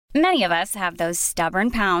Many of us have those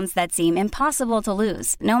stubborn pounds that seem impossible to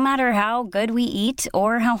lose, no matter how good we eat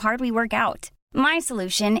or how hard we work out. My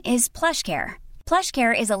solution is PlushCare.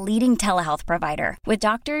 PlushCare is a leading telehealth provider with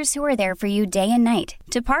doctors who are there for you day and night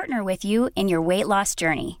to partner with you in your weight loss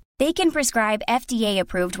journey. They can prescribe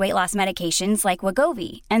FDA-approved weight loss medications like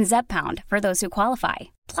Wegovy and Zepbound for those who qualify.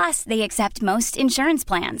 Plus, they accept most insurance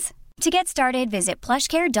plans. To get started, visit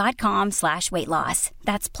plushcare.com/weightloss.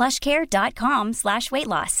 That's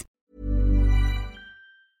plushcare.com/weightloss.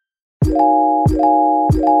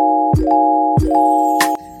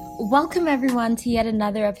 Welcome everyone to yet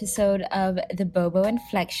another episode of the Bobo and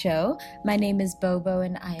Flex Show. My name is Bobo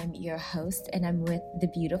and I am your host, and I'm with the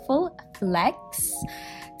beautiful Flex.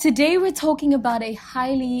 Today we're talking about a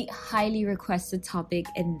highly requested topic,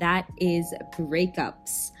 and that is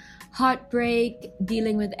breakups. Heartbreak,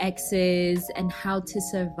 dealing with exes, and how to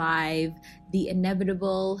survive the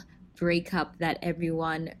inevitable breakup that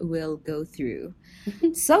everyone will go through.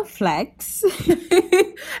 So Flex,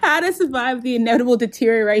 how to survive the inevitable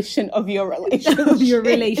deterioration of your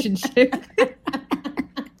relationship.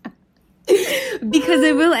 Because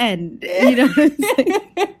it will end, you know.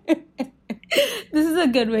 This is a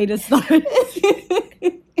good way to start.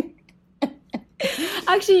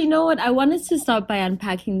 Actually, you know what? I wanted to start by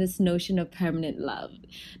unpacking this notion of permanent love.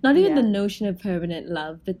 Not even the notion of permanent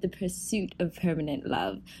love, but the pursuit of permanent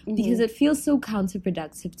love. Mm-hmm. Because it feels so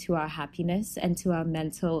counterproductive to our happiness and to our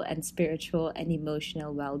mental and spiritual and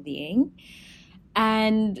emotional well-being.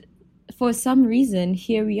 And for some reason,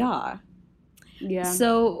 here we are. Yeah.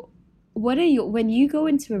 So when you go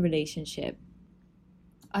into a relationship,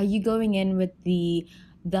 are you going in with the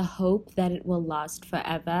hope that it will last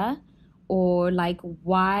forever? Or like,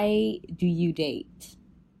 why do you date?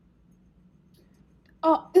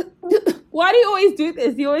 Oh, why do you always do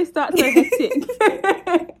this? You always start so hectic.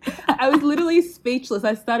 I was literally speechless.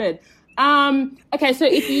 I stuttered. Okay, so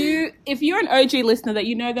if you're an OG listener, that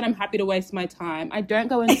you know that I'm happy to waste my time. I don't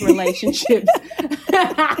go into relationships.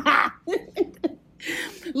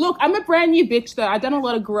 Look, I'm a brand new bitch though. I've done a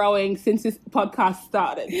lot of growing since this podcast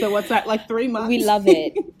started. So what's that, like 3 months? We love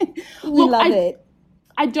it. We love it.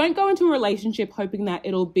 I don't go into a relationship hoping that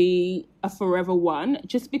it'll be a forever one,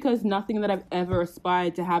 just because nothing that I've ever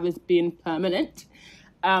aspired to have has been permanent.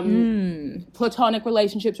 Platonic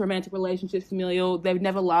relationships, romantic relationships, familial, they've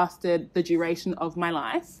never lasted the duration of my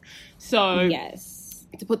life. So yes,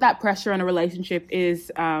 to put that pressure on a relationship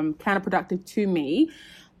is counterproductive to me.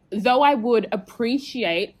 Though I would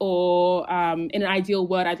appreciate, or in an ideal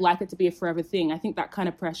world, I'd like it to be a forever thing. I think that kind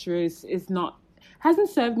of pressure hasn't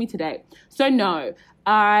served me today. So no,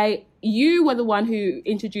 you were the one who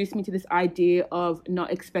introduced me to this idea of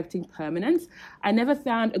not expecting permanence. I never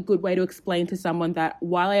found a good way to explain to someone that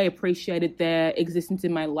while I appreciated their existence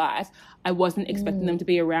in my life, I wasn't expecting them to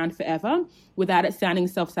be around forever without it sounding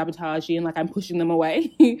self-sabotaging and like I'm pushing them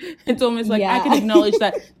away. It's almost like I can acknowledge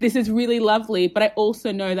that this is really lovely, but I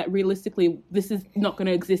also know that realistically this is not going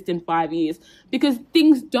to exist in 5 years because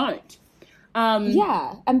things don't.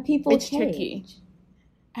 And people it's change. Tricky.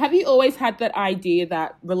 Have you always had that idea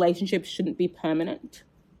that relationships shouldn't be permanent?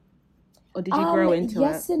 Or did you grow into it?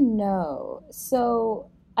 Yes and no. So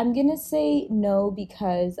I'm going to say no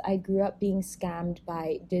because I grew up being scammed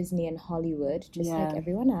by Disney and Hollywood, just like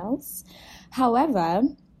everyone else. However,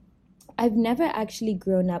 I've never actually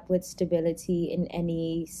grown up with stability in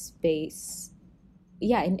any space,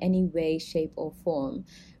 in any way, shape, or form.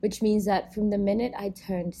 Which means that from the minute I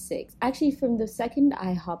turned 6, actually from the second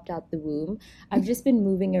I hopped out the womb, I've just been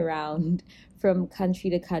moving around from country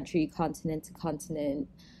to country, continent to continent,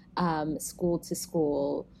 school to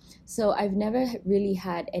school. So I've never really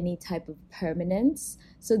had any type of permanence.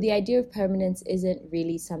 So the idea of permanence isn't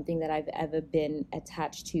really something that I've ever been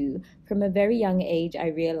attached to. From a very young age, I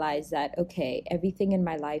realized that, okay, everything in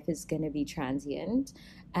my life is going to be transient.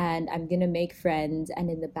 And I'm going to make friends. And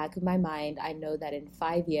in the back of my mind, I know that in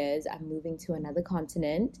 5 years, I'm moving to another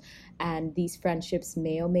continent. And these friendships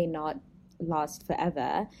may or may not last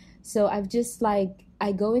forever. So I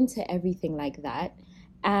go into everything like that.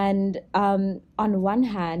 And on one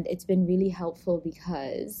hand, it's been really helpful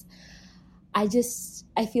because I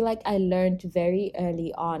feel like I learned very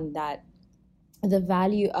early on that the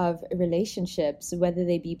value of relationships, whether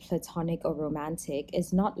they be platonic or romantic,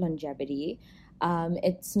 is not longevity.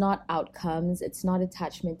 It's not outcomes. It's not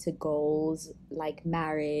attachment to goals like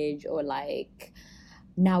marriage or like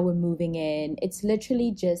now we're moving in. It's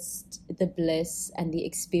literally just the bliss and the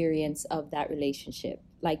experience of that relationship.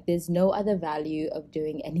 Like there's no other value of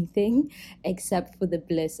doing anything except for the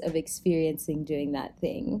bliss of experiencing doing that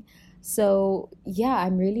thing. So yeah,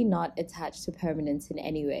 I'm really not attached to permanence in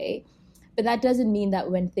any way. But that doesn't mean that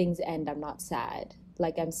when things end, I'm not sad.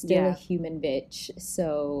 Like, I'm still a human bitch,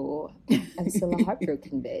 so I'm still a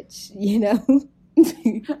heartbroken bitch, you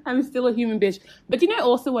know? I'm still a human bitch. But you know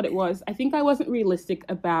also what it was? I think I wasn't realistic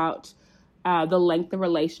about the length of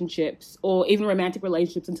relationships or even romantic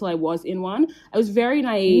relationships until I was in one. I was very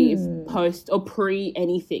naive post or pre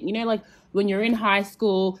anything. You know, like when you're in high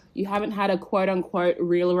school, you haven't had a quote unquote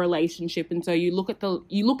real relationship, and so you look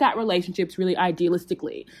at relationships really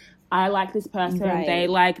idealistically. I like this person, they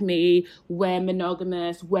like me, we're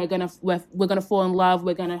monogamous, we're gonna fall in love,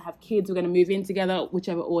 we're gonna have kids, we're gonna move in together,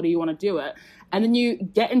 whichever order you want to do it. And then you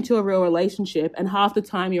get into a real relationship, and half the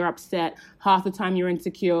time you're upset, half the time you're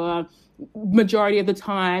insecure, majority of the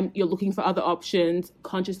time you're looking for other options,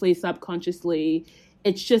 consciously, subconsciously.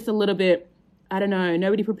 It's just a little bit, I don't know,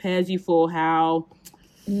 nobody prepares you for how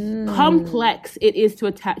complex it is to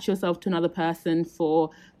attach yourself to another person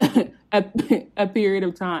for a period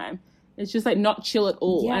of time. It's just like not chill at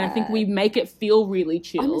all. And I think we make it feel really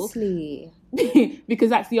chill. Honestly. Because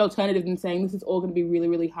that's the alternative than saying this is all going to be really,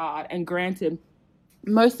 really hard. And granted,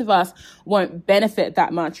 most of us won't benefit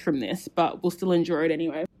that much from this, but we'll still enjoy it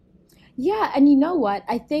anyway. Yeah, and you know what?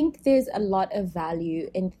 I think there's a lot of value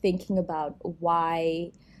in thinking about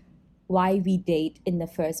why we date in the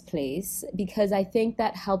first place, because I think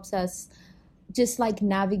that helps us just like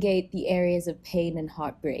navigate the areas of pain and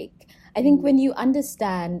heartbreak. I think when you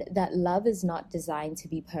understand that love is not designed to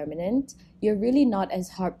be permanent, you're really not as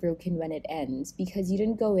heartbroken when it ends because you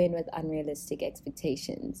didn't go in with unrealistic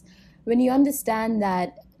expectations. When you understand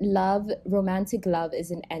that romantic love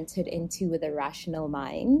isn't entered into with a rational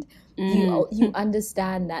mind, you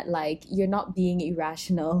understand that like you're not being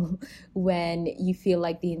irrational when you feel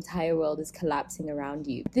like the entire world is collapsing around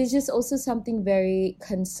you. There's just also something very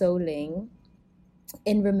consoling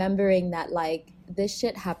in remembering that like this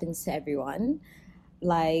shit happens to everyone.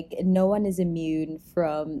 Like no one is immune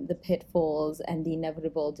from the pitfalls and the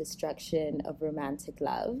inevitable destruction of romantic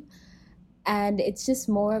love. And it's just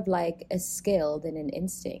more of like a skill than an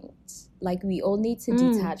instinct. Like we all need to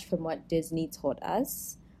detach from what Disney taught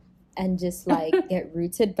us and just like get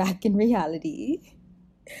rooted back in reality.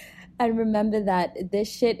 And remember that this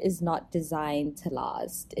shit is not designed to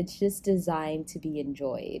last. It's just designed to be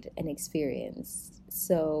enjoyed and experienced.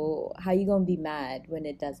 So how you gonna be mad when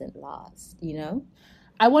it doesn't last, you know?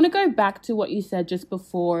 I want to go back to what you said just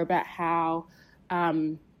before about how...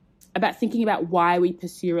 about thinking about why we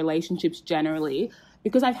pursue relationships generally,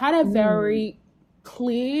 because I've had a very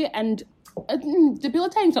clear and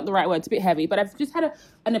debilitating is not the right word, it's a bit heavy, but I've just had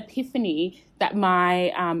an epiphany that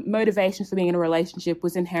my motivation for being in a relationship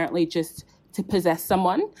was inherently just to possess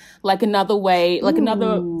someone, like another way, like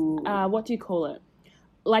another, what do you call it?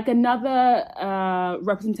 Like another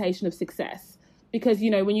representation of success. Because,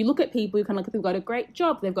 you know, when you look at people, you kind of look at they've got a great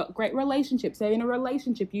job, they've got great relationships, they're in a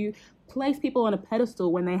relationship. You place people on a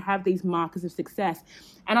pedestal when they have these markers of success.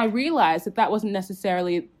 And I realized that wasn't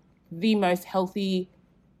necessarily the most healthy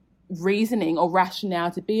reasoning or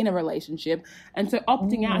rationale to be in a relationship. And so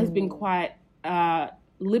opting out has been quite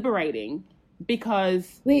liberating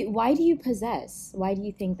because... Wait, why do you possess? Why do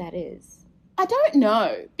you think that is? I don't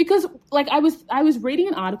know. Because, like, I was reading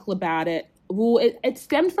an article about it. Well, it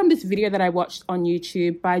stemmed from this video that I watched on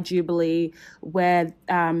YouTube by Jubilee where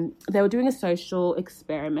they were doing a social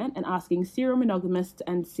experiment and asking serial monogamists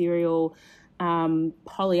and serial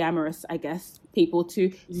polyamorous, I guess, people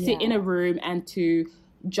to sit in a room and to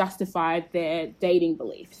justify their dating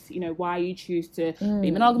beliefs. You know, why you choose to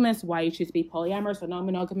be monogamous, why you choose to be polyamorous or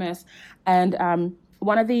non-monogamous. And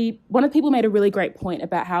one of the people made a really great point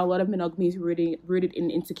about how a lot of monogamy is rooted in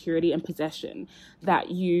insecurity and possession, that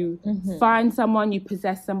you find someone, you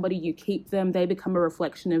possess somebody, you keep them, they become a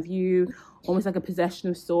reflection of you, almost like a possession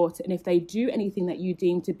of sorts. And if they do anything that you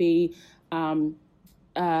deem to be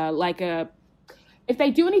if they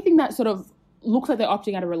do anything that sort of looks like they're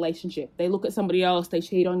opting out of a relationship, they look at somebody else, they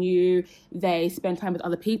cheat on you, they spend time with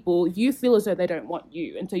other people, you feel as though they don't want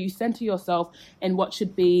you. And so you center yourself in what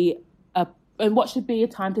should be a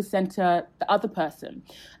time to center the other person.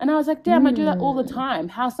 And I was like, damn, I do that all the time.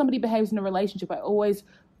 How somebody behaves in a relationship, I always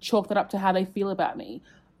chalk that up to how they feel about me.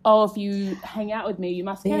 Oh, if you hang out with me, you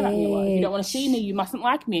must care about me a lot. If you don't want to see me, you mustn't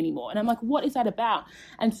like me anymore. And I'm like, what is that about?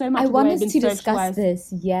 And so much of the way I've been socialized... I wanted to discuss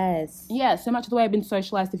this, yes. Yeah, so much of the way I've been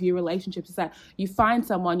socialized to view relationships is that you find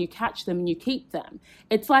someone, you catch them, and you keep them.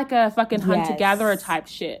 It's like a fucking hunter-gatherer type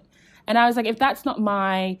shit. And I was like, if that's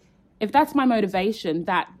my motivation,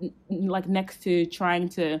 that like next to trying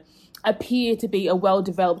to appear to be a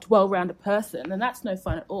well-developed, well-rounded person, then that's no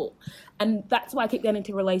fun at all. And that's why I keep getting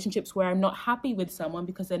into relationships where I'm not happy with someone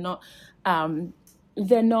because they're not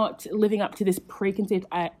they're not living up to this preconceived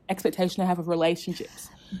expectation I have of relationships.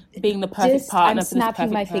 Being the perfect partner for this perfect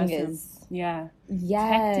person. I'm snapping my fingers. Yeah.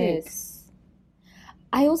 Yes.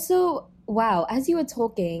 I also, wow, as you were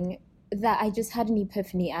talking, that I just had an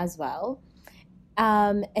epiphany as well.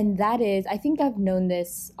 And that is, I think I've known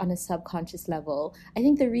this on a subconscious level. I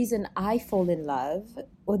think the reason I fall in love,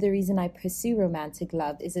 or the reason I pursue romantic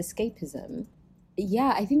love, is escapism.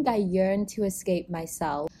 Yeah, I think I yearn to escape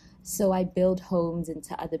myself. So I build homes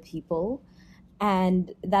into other people.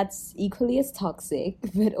 And that's equally as toxic,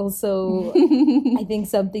 but also I think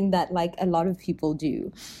something that like a lot of people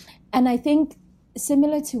do. And I think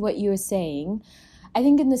similar to what you were saying, I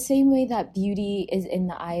think in the same way that beauty is in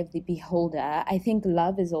the eye of the beholder, I think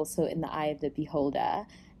love is also in the eye of the beholder.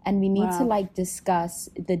 And we need to like discuss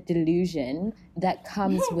the delusion that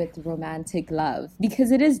comes with romantic love, because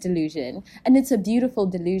it is delusion and it's a beautiful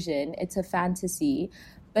delusion. It's a fantasy,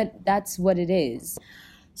 but that's what it is.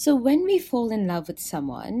 So when we fall in love with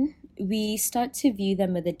someone, we start to view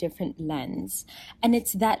them with a different lens. And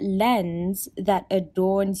it's that lens that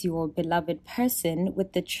adorns your beloved person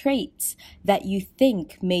with the traits that you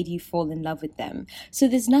think made you fall in love with them. So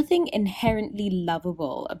there's nothing inherently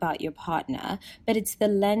lovable about your partner, but it's the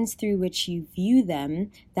lens through which you view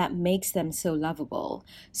them that makes them so lovable.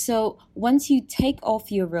 So once you take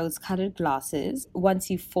off your rose-colored glasses, once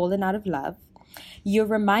you've fallen out of love, you're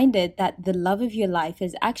reminded that the love of your life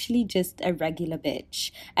is actually just a regular bitch,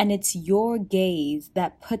 and it's your gaze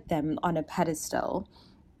that put them on a pedestal.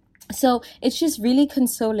 So it's just really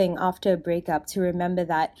consoling after a breakup to remember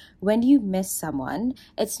that when you miss someone,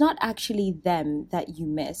 it's not actually them that you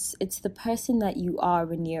miss. It's the person that you are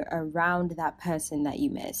when you're around that person that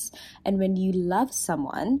you miss. And when you love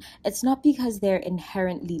someone, it's not because they're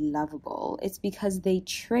inherently lovable. It's because they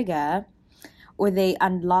trigger or they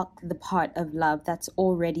unlock the part of love that's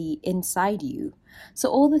already inside you. So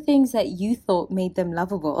all the things that you thought made them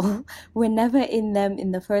lovable were never in them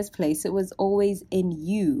in the first place. It was always in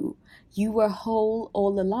you. You were whole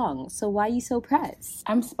all along. So why are you so pressed?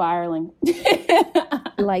 I'm spiraling.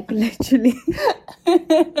 Like literally.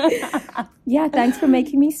 Yeah, thanks for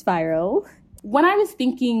making me spiral. When I was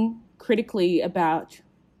thinking critically about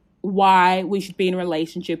why we should be in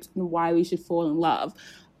relationships and why we should fall in love,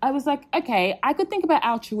 I was like, okay, I could think about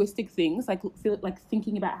altruistic things, like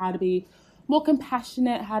thinking about how to be more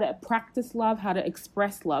compassionate, how to practice love, how to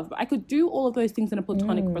express love. But I could do all of those things in a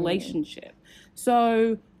platonic relationship.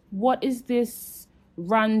 So what is this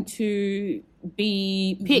run to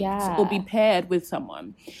be picked or be paired with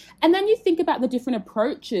someone? And then you think about the different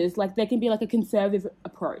approaches. Like there can be like a conservative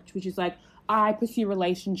approach, which is like, I pursue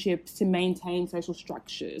relationships to maintain social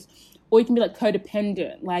structures. Or you can be like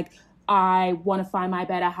codependent, like, I want to find my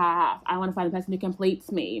better half. I want to find the person who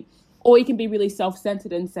completes me. Or you can be really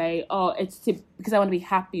self-centered and say, oh, it's because I want to be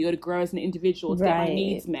happy or to grow as an individual, to get my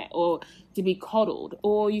needs met, or to be coddled.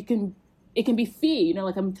 Or it can be fear,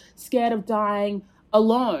 like I'm scared of dying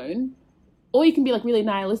alone. Or you can be like really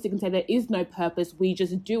nihilistic and say there is no purpose, we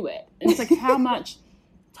just do it. And it's like how much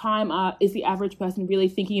time is the average person really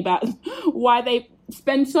thinking about why they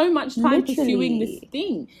spend so much time pursuing this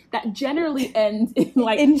thing that generally ends in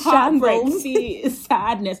like in heartbreak, fear,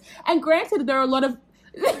 sadness. And granted, there are a lot of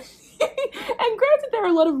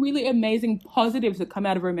really amazing positives that come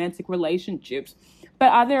out of romantic relationships.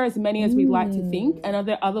 But are there as many as we'd like to think? And are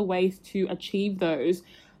there other ways to achieve those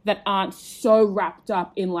that aren't so wrapped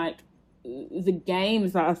up in like the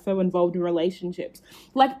games that are so involved in relationships?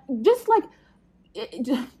 Like, just like,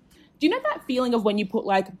 do you know that feeling of when you put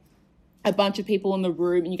like a bunch of people in the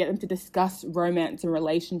room and you get them to discuss romance and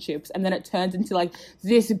relationships, and then it turns into like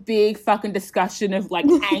this big fucking discussion of like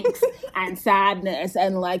angst and sadness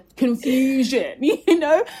and like confusion,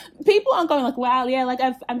 People aren't going like, wow, yeah, like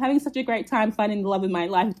I'm having such a great time finding the love of my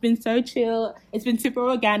life. It's been so chill. It's been super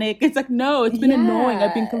organic. It's like, no, it's been annoying.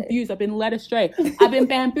 I've been confused. I've been led astray. I've been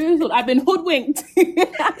bamboozled. I've been hoodwinked.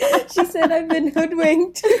 She said I've been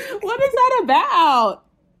hoodwinked. What is that about?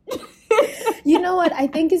 You know what? I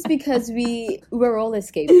think it's because we're all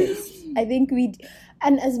escapists. I think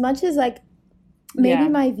and as much as like maybe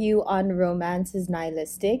my view on romance is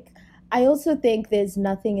nihilistic, I also think there's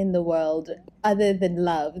nothing in the world other than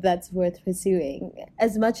love that's worth pursuing.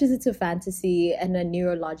 As much as it's a fantasy and a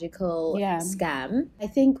neurological scam, I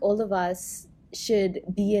think all of us should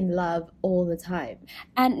be in love all the time.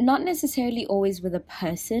 And not necessarily always with a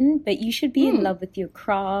person, but you should be in love with your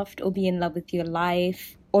craft or be in love with your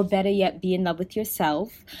life, or better yet, be in love with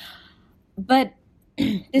yourself. But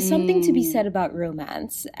there's something to be said about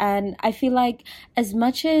romance. And I feel like as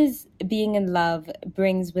much as being in love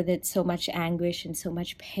brings with it so much anguish and so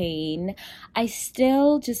much pain, I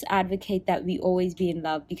still just advocate that we always be in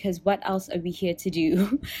love, because what else are we here to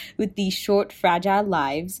do with these short, fragile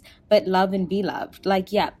lives but love and be loved?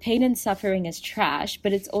 Like, yeah, pain and suffering is trash,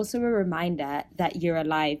 but it's also a reminder that you're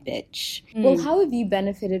alive, bitch. Well, how have you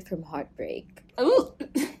benefited from heartbreak? Ooh.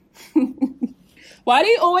 Why do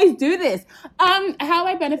you always do this? How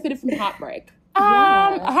I benefited from heartbreak.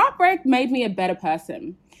 Heartbreak made me a better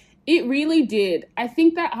person. It really did. I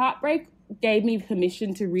think that heartbreak gave me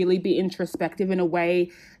permission to really be introspective in a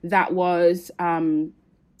way that was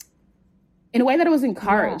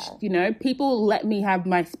encouraged. You know, people let me have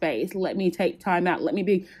my space, let me take time out, let me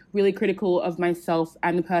be really critical of myself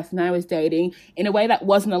and the person I was dating in a way that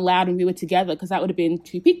wasn't allowed when we were together, because that would have been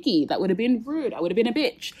too picky, that would have been rude, I would have been a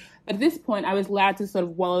bitch. But at this point, I was allowed to sort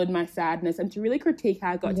of wallow in my sadness and to really critique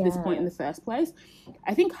how I got to this point in the first place.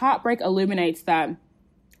 I think heartbreak illuminates that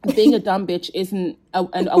being a dumb bitch isn't a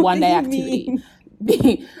one-day activity.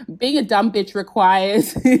 Being a dumb bitch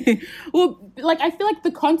requires well, like, I feel like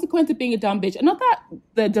the consequence of being a dumb bitch, and not that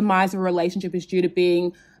the demise of a relationship is due to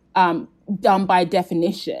being dumb by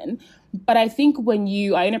definition, but I think when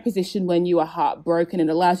you are in a position when you are heartbroken, it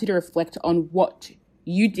allows you to reflect on what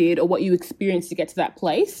you did or what you experienced to get to that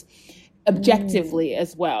place objectively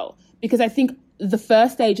as well. Because I think the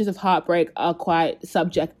first stages of heartbreak are quite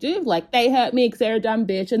subjective, like, they hurt me because they're a dumb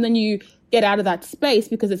bitch, and then you get out of that space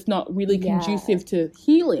because it's not really conducive to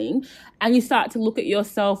healing, and you start to look at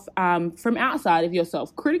yourself from outside of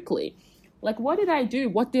yourself critically. Like, what did I do?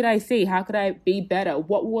 What did I see? How could I be better?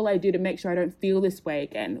 What will I do to make sure I don't feel this way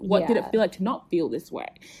again? What did it feel like to not feel this way?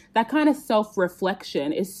 That kind of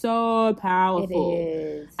self-reflection is so powerful. It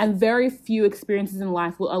is. And very few experiences in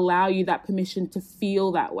life will allow you that permission to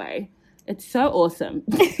feel that way. It's so awesome.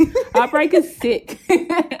 Heartbreak is sick.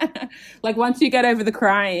 Like, once you get over the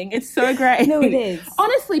crying, it's so great. No, it is.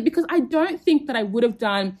 Honestly, because I don't think that I would have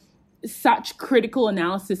done such critical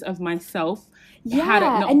analysis of myself had it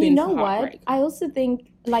not and been you know for heartbreak. what? I also think,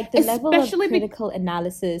 like, the level of critical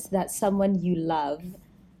analysis that someone you love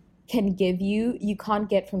can give you, you can't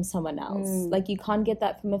get from someone else. Like, you can't get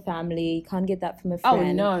that from a family, you can't get that from a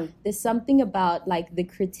friend. Oh, no. There's something about, like, the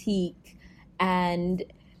critique, and,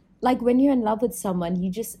 like, when you're in love with someone, you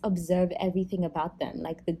just observe everything about them,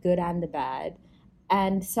 like the good and the bad.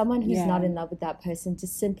 And someone who's not in love with that person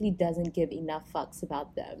just simply doesn't give enough fucks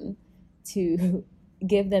about them to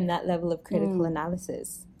give them that level of critical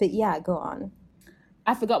analysis. But yeah, go on.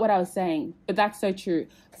 I forgot what I was saying, but that's so true.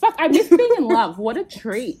 Fuck, I miss being in love. What a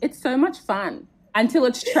treat. It's so much fun until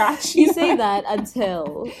it's trash. You say that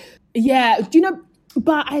until. Yeah, do you know,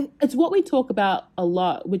 but it's what we talk about a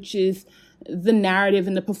lot, which is the narrative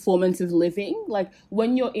and the performance of living. Like,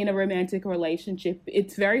 when you're in a romantic relationship,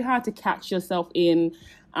 it's very hard to catch yourself in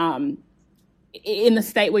the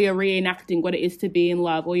state where you're reenacting what it is to be in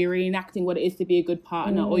love, or you're reenacting what it is to be a good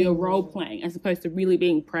partner, or you're role playing as opposed to really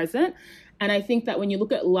being present. And I think that when you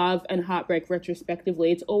look at love and heartbreak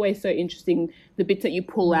retrospectively, it's always so interesting, the bits that you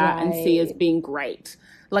pull out and see as being great.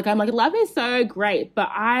 Like, I'm like, love is so great, but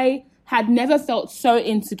I had never felt so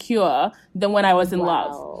insecure than when I was in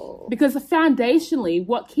love. Because foundationally,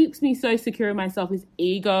 what keeps me so secure in myself is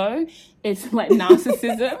ego. It's like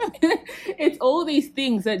narcissism. It's all these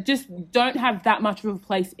things that just don't have that much of a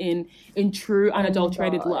place in true,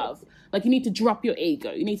 unadulterated love. Like, you need to drop your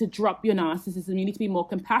ego. You need to drop your narcissism. You need to be more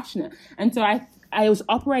compassionate. And so I was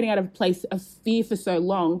operating out of a place of fear for so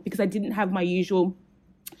long because I didn't have my usual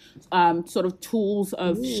sort of tools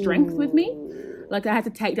of strength with me. Like, I had to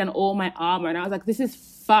take down all my armor, and I was like, this is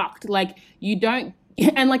fucked. Like, you don't,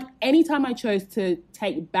 and like, anytime I chose to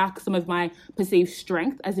take back some of my perceived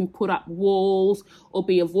strength, as in put up walls or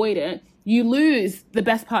be avoidant, you lose the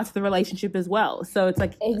best parts of the relationship as well. So it's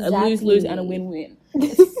like a lose-lose and a win-win.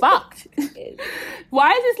 It's fucked.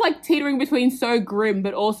 Why is this like teetering between so grim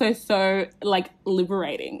but also so like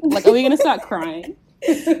liberating? Like, are we going to start crying?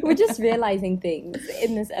 We're just realizing things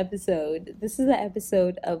in this episode. This is the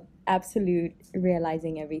episode of absolute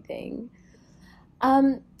realizing everything.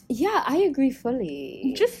 Yeah, I agree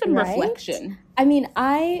fully. Just some reflection. I mean,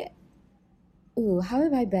 how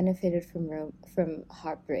have I benefited from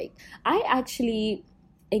heartbreak? I actually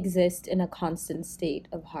exist in a constant state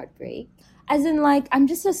of heartbreak. As in, like, I'm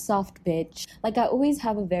just a soft bitch. Like, I always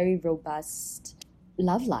have a very robust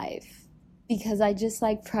love life, because I just,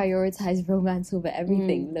 like, prioritize romance over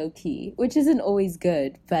everything, low-key, which isn't always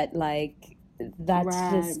good, but, like, that's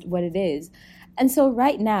just what it is. And so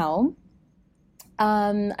right now,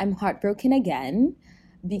 I'm heartbroken again,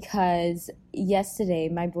 because yesterday,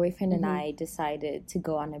 my boyfriend and I decided to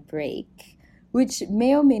go on a break, which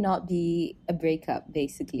may or may not be a breakup,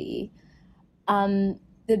 basically.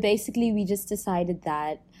 But basically, we just decided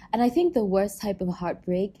that, and I think the worst type of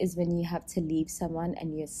heartbreak is when you have to leave someone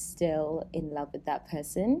and you're still in love with that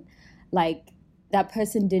person. Like, that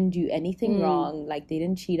person didn't do anything wrong. Like, they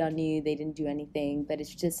didn't cheat on you. They didn't do anything. But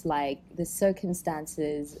it's just like the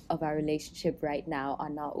circumstances of our relationship right now are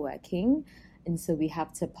not working. And so we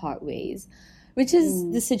have to part ways, which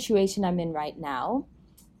is the situation I'm in right now.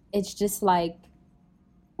 It's just like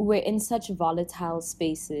we're in such volatile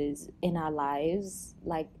spaces in our lives.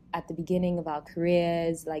 Like, at the beginning of our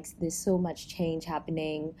careers, like, there's so much change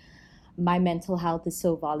happening. My mental health is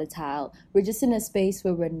so volatile. We're just in a space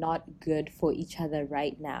where we're not good for each other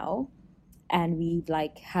right now. And we've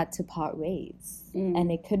like had to part ways.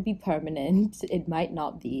 And it could be permanent. It might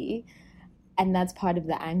not be. And that's part of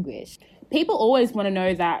the anguish. People always want to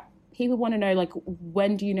know that. People want to know, like,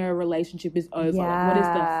 when do you know a relationship is over? Yeah. What is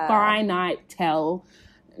the finite tell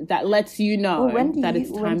that lets you know that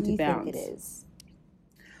it's time to bounce? Think it is?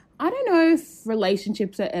 I don't know if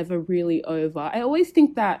relationships are ever really over. I always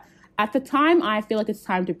think that at the time I feel like it's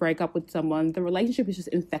time to break up with someone, the relationship is just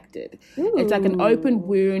infected. Ooh. It's like an open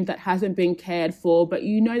wound that hasn't been cared for, but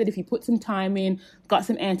you know that if you put some time in, got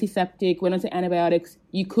some antiseptic, went onto antibiotics,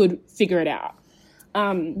 you could figure it out.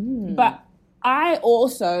 But I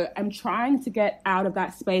also am trying to get out of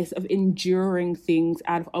that space of enduring things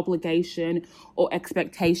out of obligation or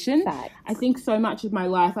expectation. Facts. I think so much of my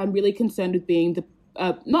life I'm really concerned with being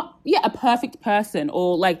a perfect person,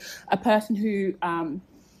 or like a person who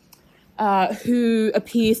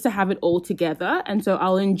appears to have it all together. And so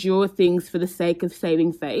I'll endure things for the sake of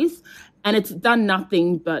saving face. And it's done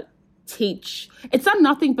nothing but teach. It's done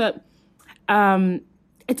nothing but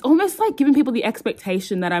it's almost like giving people the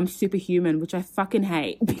expectation that I'm superhuman, which I fucking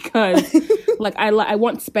hate, because like I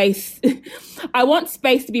want space. I want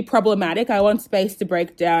space to be problematic. I want space to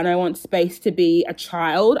break down. I want space to be a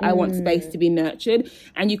child. I want space to be nurtured.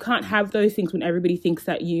 And you can't have those things when everybody thinks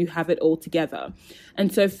that you have it all together.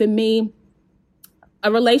 And so for me,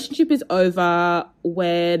 a relationship is over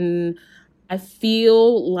when I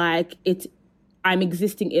feel like I'm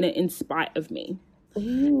existing in it in spite of me.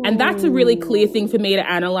 Ooh. And that's a really clear thing for me to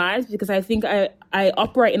analyze, because I think I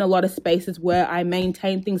operate in a lot of spaces where I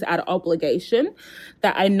maintain things out of obligation,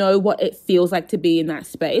 that I know what it feels like to be in that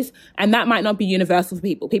space. And that might not be universal for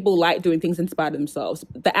people. People like doing things in spite of themselves.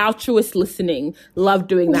 The altruist listening love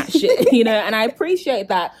doing that shit, you know, and I appreciate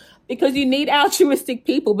that, because you need altruistic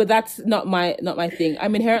people, but that's not my thing.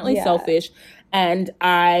 I'm inherently selfish, and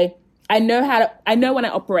I know when I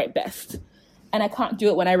operate best, and I can't do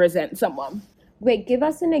it when I resent someone. Wait, give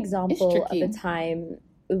us an example of a time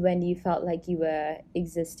when you felt like you were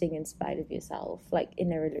existing in spite of yourself, like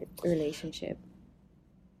in a relationship.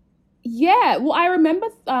 Yeah, well, I remember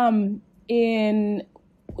in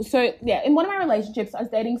one of my relationships, I was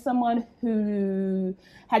dating someone who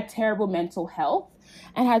had terrible mental health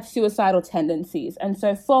and had suicidal tendencies. And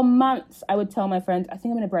so for months, I would tell my friends, I think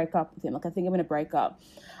I'm going to break up with him. Like, I think I'm going to break up.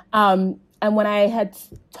 And when I had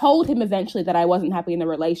told him eventually that I wasn't happy in the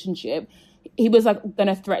relationship, he was like going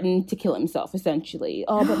to threaten to kill himself, essentially.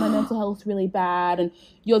 Oh, but my mental health's really bad, and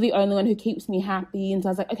you're the only one who keeps me happy. And so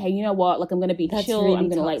I was like, okay, you know what? Like, I'm going to be chill. Really I'm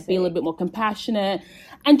going to like be a little bit more compassionate.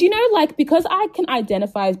 And, you know, like, because I can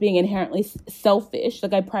identify as being inherently selfish,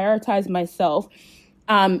 like I prioritize myself.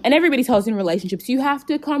 And everybody tells in relationships, you have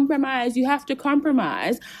to compromise.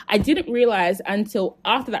 I didn't realize until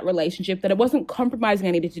after that relationship that it wasn't compromising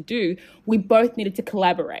I needed to do. We both needed to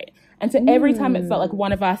collaborate. And so every time it felt like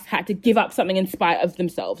one of us had to give up something in spite of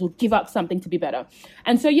themselves, or give up something to be better.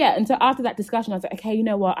 And so, after that discussion, I was like, okay, you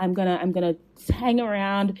know what? I'm gonna hang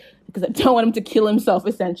around because I don't want him to kill himself,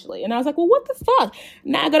 essentially. And I was like, well, what the fuck?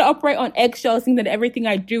 Now I got to operate on eggshells, thinking that everything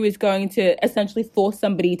I do is going to essentially force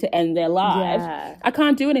somebody to end their lives. Yeah. I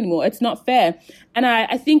can't do it anymore. It's not fair. And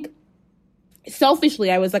I think selfishly,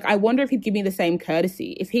 I was like, I wonder if he'd give me the same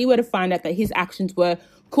courtesy if he were to find out that his actions were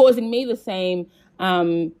causing me the same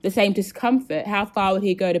discomfort. How far would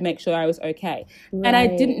he go to make sure I was okay? Right. And I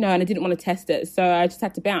didn't know, and I didn't want to test it, so I just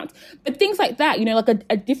had to bounce. But things like that, you know, like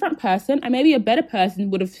a different person, and maybe a better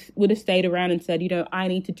person would have stayed around and said, you know, I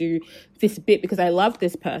need to do this bit because I love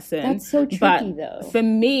this person. That's so tricky, though. For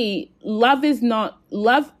me, love is not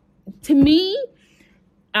love. To me,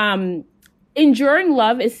 enduring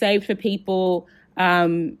love is saved for people.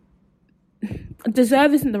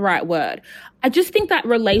 Deserve isn't the right word. I just think that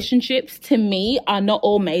relationships, to me, are not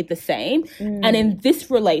all made the same. And in this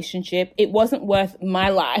relationship, it wasn't worth my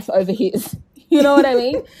life over his. You know what I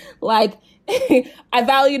mean? Like, I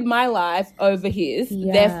valued my life over his.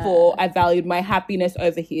 Yeah. Therefore, I valued my happiness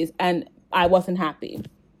over his, and I wasn't happy.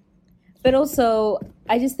 But also,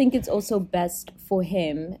 I just think it's also best for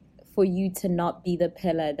him, for you to not be the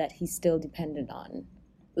pillar that he's still dependent on.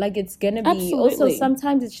 Like, it's gonna be. Absolutely. Also,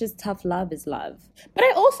 sometimes it's just tough love is love. But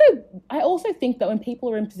I also think that when people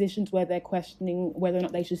are in positions where they're questioning whether or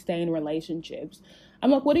not they should stay in relationships, I'm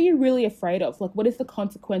like, what are you really afraid of? Like, what is the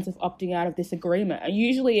consequence of opting out of this agreement? And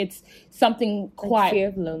usually it's something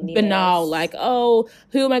quite banal, like, oh,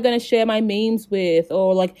 who am I going to share my memes with?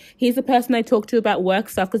 Or like, he's the person I talk to about work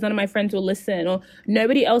stuff because none of my friends will listen. Or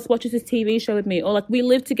nobody else watches this TV show with me. Or like, we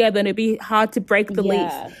live together and it'd be hard to break the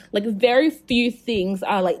lease. Like, very few things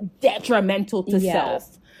are like detrimental to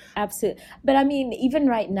self. Absolutely. But I mean, even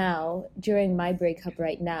right now, during my breakup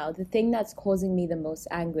right now, the thing that's causing me the most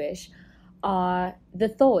anguish are the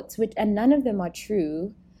thoughts, and none of them are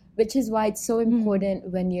true, which is why it's so important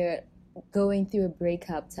when you're going through a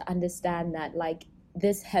breakup to understand that, like,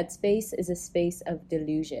 this headspace is a space of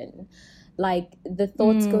delusion. Like, the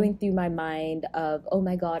thoughts going through my mind of, oh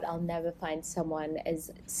my God, I'll never find someone as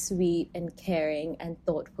sweet and caring and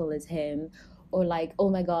thoughtful as him, or like, oh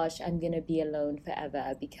my gosh, I'm gonna be alone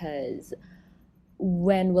forever because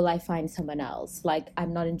when will I find someone else? Like,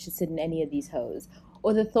 I'm not interested in any of these hoes.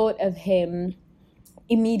 Or the thought of him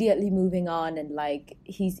immediately moving on and, like,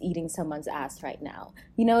 he's eating someone's ass right now.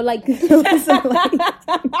 You know, like... It's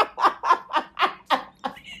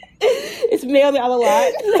me on the other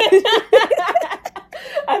line.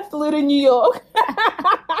 I flew to New York.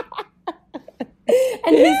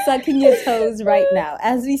 And he's sucking your toes right now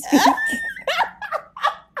as we speak.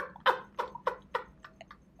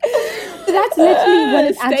 That's literally what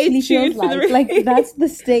it actually feels like. Like, that's the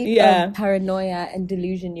state of paranoia and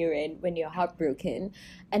delusion you're in when you're heartbroken.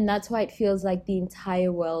 And that's why it feels like the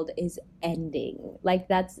entire world is ending. Like,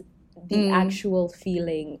 that's the actual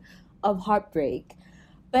feeling of heartbreak.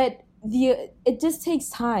 But it just takes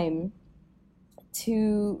time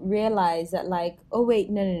to realize that, like, oh, wait,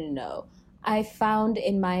 no. I found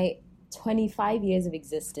in my 25 years of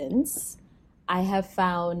existence, I have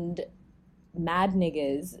found mad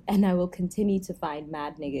niggas, and I will continue to find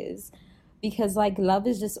mad niggas, because, like, love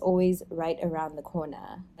is just always right around the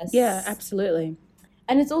corner. Yeah, absolutely.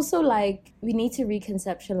 And it's also like we need to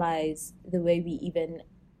reconceptualize the way we even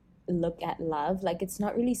look at love. Like, it's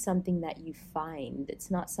not really something that you find.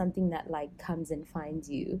 It's not something that, like, comes and finds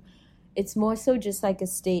you. It's more so just like a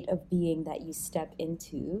state of being that you step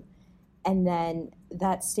into, and then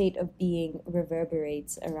that state of being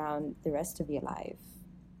reverberates around the rest of your life.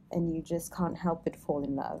 And you just can't help but fall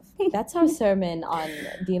in love. That's our sermon on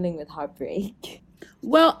dealing with heartbreak.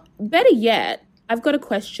 Well, better yet, I've got a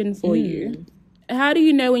question for you. How do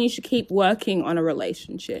you know when you should keep working on a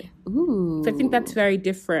relationship? Ooh. So I think that's very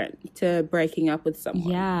different to breaking up with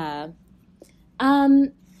someone. Yeah.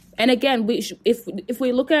 And again, if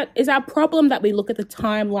we look at, is our problem that we look at the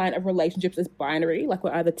timeline of relationships as binary, like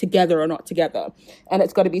we're either together or not together, and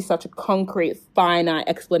it's got to be such a concrete, finite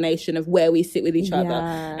explanation of where we sit with each other,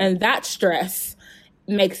 and that stress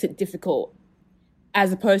makes it difficult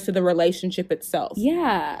as opposed to the relationship itself.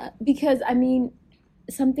 Yeah, because I mean,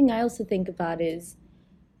 something I also think about is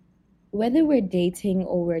whether we're dating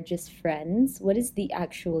or we're just friends, what is the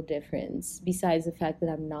actual difference besides the fact that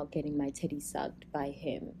I'm not getting my titty sucked by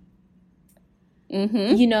him?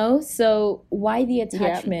 You know? So why the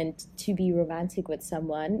attachment to be romantic with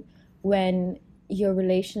someone when your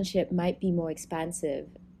relationship might be more expansive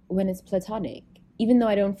when it's platonic? Even though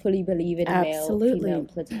I don't fully believe in male-female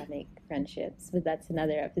platonic friendships, but that's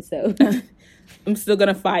another episode. I'm still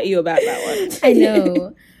going to fight you about that one. I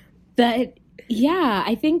know. But yeah,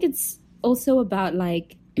 I think it's also about,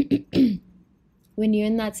 like, when you're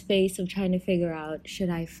in that space of trying to figure out, should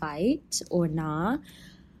I fight or not?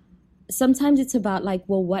 Sometimes it's about, like,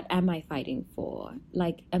 well, what am I fighting for?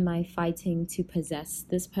 Like, am I fighting to possess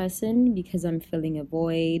this person because I'm filling a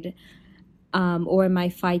void? Or am I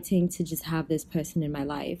fighting to just have this person in my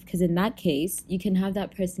life? Because in that case, you can have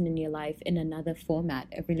that person in your life in another format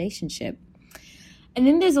of relationship. And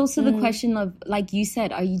then there's also the question of, like you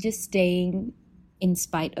said, are you just staying in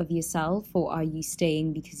spite of yourself, or are you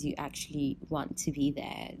staying because you actually want to be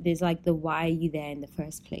there? There's, like, the why are you there in the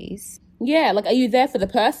first place? Yeah, like, are you there for the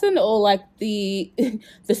person or, like, the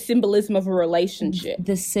symbolism of a relationship?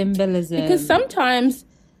 The symbolism. Because sometimes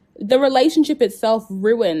the relationship itself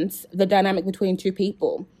ruins the dynamic between two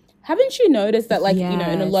people. Haven't you noticed that, like, you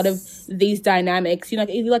know, in a lot of these dynamics, you know,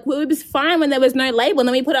 you're like, well, it was fine when there was no label, and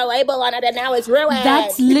then we put a label on it, and now it's ruined.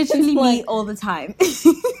 That's literally me all the time.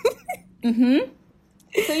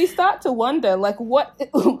 So you start to wonder, like, what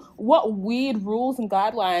weird rules and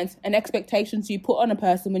guidelines and expectations you put on a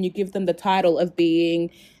person when you give them the title of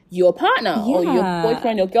being your partner or your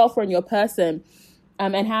boyfriend, your girlfriend, your person.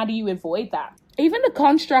 And how do you avoid that? Even the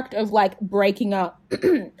construct of, like, breaking up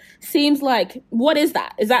seems like, what is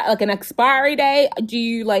that? Is that, like, an expiry date? Do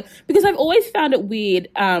you, like... Because I've always found it weird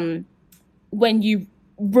when you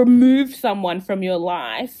remove someone from your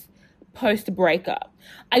life post-breakup.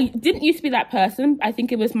 I didn't used to be that person. I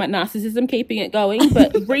think it was my narcissism keeping it going.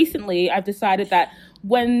 But recently I've decided that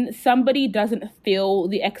when somebody doesn't feel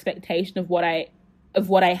the expectation of what I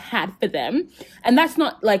had for them, and that's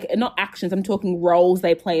not actions, I'm talking roles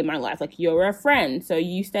they play in my life. Like, you're a friend, so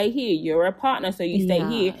you stay here. You're a partner, so you stay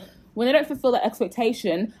here. When they don't fulfill that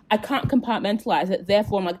expectation, I can't compartmentalize it.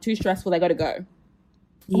 Therefore, I'm like, too stressful, they got to go.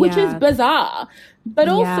 Which is bizarre, but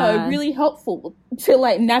also really helpful to,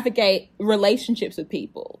 like, navigate relationships with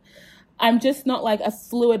people. I'm just not, like, a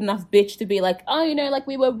fluid enough bitch to be like, oh, you know, like,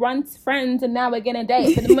 we were once friends and now we're going to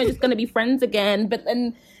date, but then we're just going to be friends again. But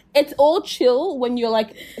then it's all chill when you're,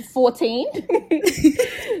 like, 14.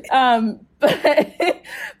 But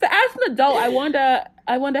as an adult, I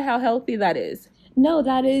wonder how healthy that is. No,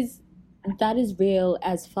 that is real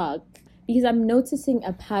as fuck. Because I'm noticing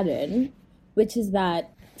a pattern, which is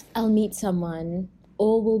that I'll meet someone,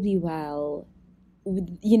 all will be well.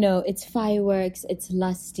 You know, it's fireworks, it's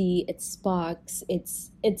lusty, it's sparks,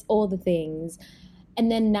 it's all the things.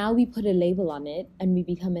 And then now we put a label on it and we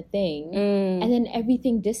become a thing. And then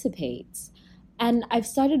everything dissipates. And I've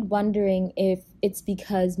started wondering if it's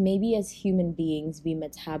because maybe as human beings we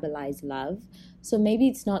metabolize love. So maybe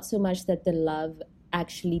it's not so much that the love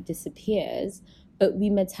actually disappears, but we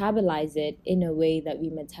metabolize it in a way that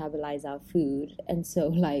we metabolize our food. And so,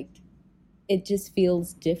 like, it just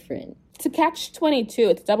feels different. To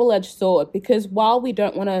catch-22, it's a double-edged sword, because while we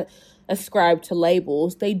don't want to ascribe to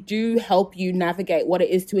labels, they do help you navigate what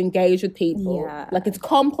it is to engage with people. Yeah. Like, it's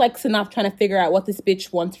complex enough trying to figure out what this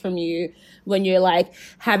bitch wants from you when you're, like,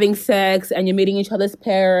 having sex and you're meeting each other's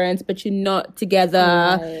parents, but you're not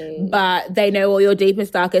together, but they know all your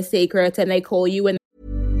deepest, darkest secrets, and they call you and...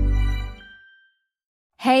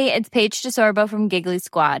 Hey, it's Paige DeSorbo from Giggly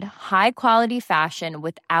Squad. High quality fashion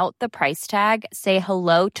without the price tag. Say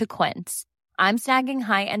hello to Quince. I'm snagging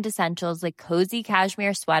high-end essentials like cozy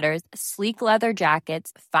cashmere sweaters, sleek leather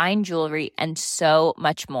jackets, fine jewelry, and so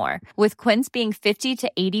much more. With Quince being 50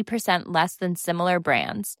 to 80% less than similar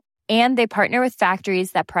brands. And they partner with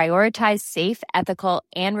factories that prioritize safe, ethical,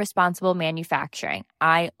 and responsible manufacturing.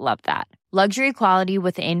 I love that. Luxury quality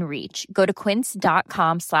within reach. Go to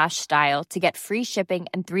quince.com/style to get free shipping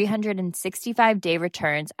and 365-day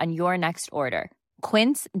returns on your next order.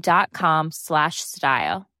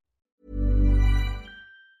 Quince.com/style.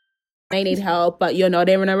 May need help, but you're not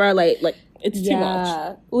even a relate. Like, it's too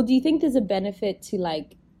much. Well, do you think there's a benefit to,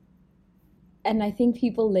 like, and I think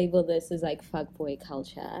people label this as, like, fuckboy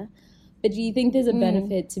culture, but do you think there's a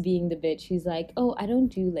benefit to being the bitch who's like, oh, I don't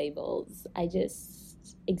do labels, I just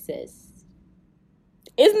exist?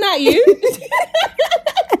 Isn't that you?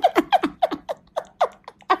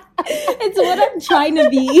 It's what I'm trying to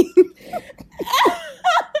be.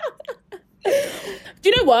 Do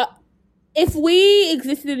you know what? If we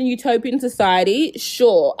existed in a utopian society,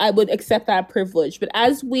 sure, I would accept that privilege. But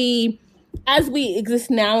as we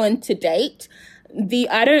exist now and to date, the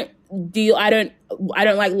I don't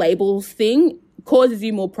like labels thing causes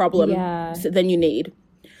you more problems than you need.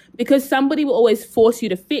 Because somebody will always force you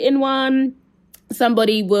to fit in one.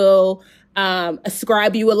 Somebody will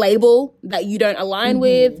ascribe you a label that you don't align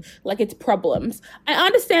with. Like, it's problems. I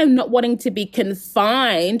understand not wanting to be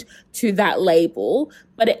confined to that label,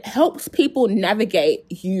 but it helps people navigate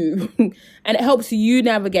you and it helps you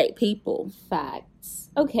navigate people. Facts.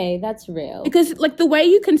 Okay, that's real. Because, like, the way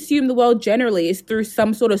you consume the world generally is through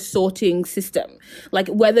some sort of sorting system. Like,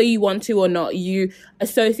 whether you want to or not, you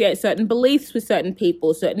associate certain beliefs with certain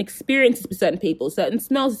people, certain experiences with certain people, certain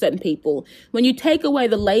smells with certain people. When you take away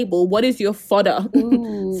the label, what is your fodder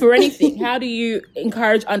for anything? How do you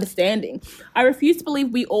encourage understanding? I refuse to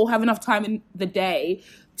believe we all have enough time in the day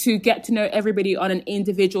to get to know everybody on an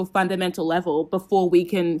individual fundamental level before we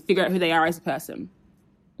can figure out who they are as a person.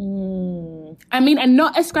 I mean, and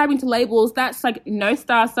not ascribing to labels, that's like no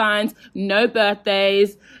star signs, no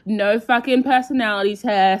birthdays, no fucking personality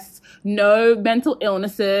tests, no mental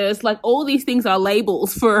illnesses. Like, all these things are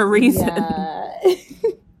labels for a reason. Yeah.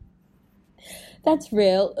 That's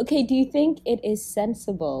real. Okay, do you think it is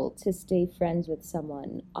sensible to stay friends with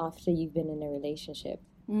someone after you've been in a relationship?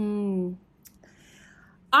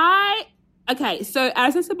 Okay, so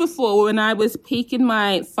as I said before, when I was peaking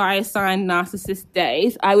my fire sign narcissist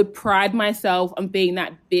days, I would pride myself on being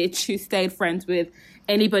that bitch who stayed friends with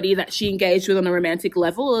anybody that she engaged with on a romantic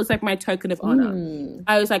level. It was like my token of honor.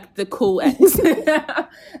 I was like the cool ex.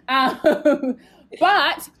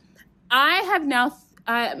 But I have now,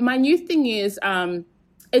 my new thing is,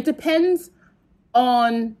 it depends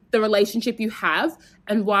on the relationship you have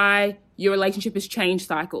and why your relationship has changed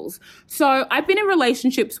cycles. So I've been in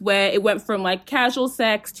relationships where it went from like casual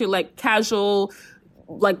sex to like casual,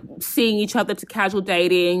 like seeing each other to casual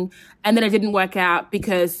dating. And then it didn't work out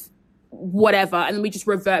because whatever. And then we just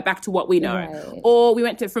revert back to what we know. Right. Or we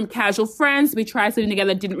went from casual friends, we tried something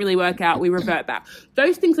together, didn't really work out, we revert back.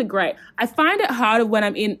 Those things are great. I find it harder when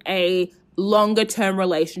I'm in a longer term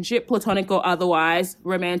relationship, platonic or otherwise,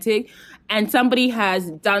 romantic, and somebody has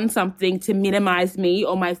done something to minimize me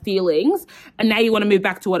or my feelings, and now you want to move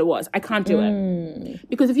back to what it was. I can't do it.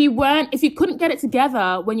 Because if you couldn't get it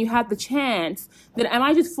together when you had the chance, then am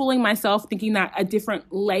I just fooling myself thinking that a different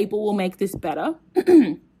label will make this better?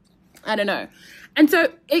 I don't know. And so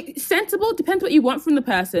it's sensible, depends what you want from the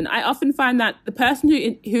person. I often find that the person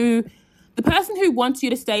who wants you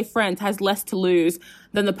to stay friends has less to lose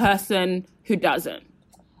than the person who doesn't.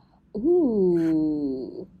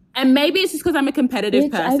 Ooh. And maybe it's just because I'm a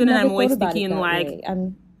competitive person and I'm always thinking like... way.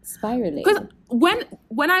 I'm spiraling. Because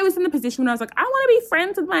when I was in the position when I was like, I want to be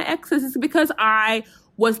friends with my exes, it's because I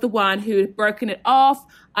was the one who had broken it off.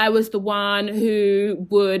 I was the one who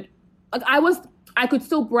would... like I could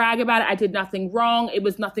still brag about it. I did nothing wrong. It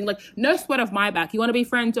was nothing like, no sweat off my back. You want to be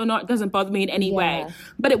friends or not, it doesn't bother me in any way.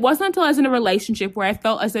 But it wasn't until I was in a relationship where I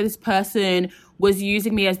felt as though this person was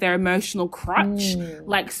using me as their emotional crutch,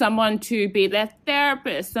 like someone to be their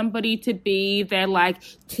therapist, somebody to be their like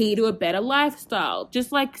key to a better lifestyle,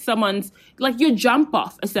 just like someone's like your jump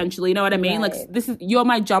off, essentially. You know what I mean? Right. Like you're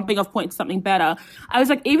my jumping off point to something better. I was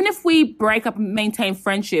like, even if we break up and maintain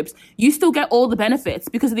friendships, you still get all the benefits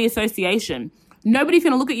because of the association. Nobody's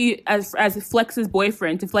going to look at you as Flex's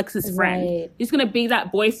boyfriend to Flex's friend. Right. You're just going to be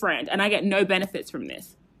that boyfriend, and I get no benefits from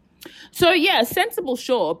this. So, yeah, sensible,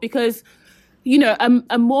 sure, because, you know,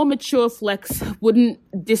 a more mature Flex wouldn't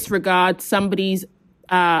disregard somebody's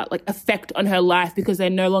like effect on her life because they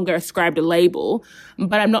no longer ascribed a label.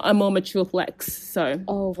 But I'm not a more mature Flex,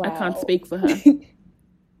 so I can't speak for her.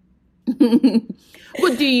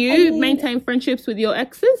 But do you maintain friendships with your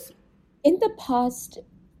exes? In the past...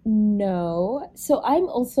 no. So I'm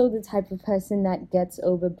also the type of person that gets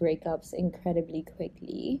over breakups incredibly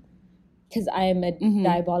quickly because I'm a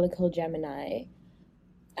diabolical Gemini.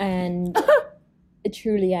 And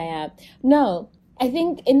truly I am. No, I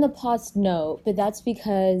think in the past, no. But that's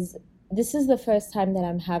because this is the first time that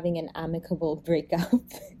I'm having an amicable breakup.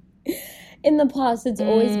 In the past, it's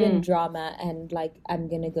always been drama and like, I'm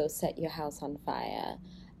going to go set your house on fire.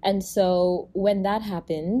 And so when that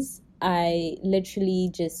happens... I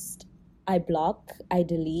literally I block, I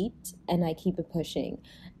delete, and I keep it pushing.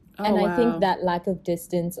 I think that lack of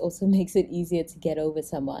distance also makes it easier to get over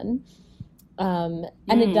someone. And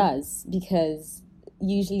it does, because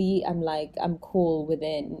usually I'm cool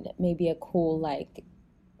within maybe a cool like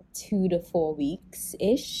 2 to 4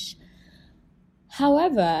 weeks-ish.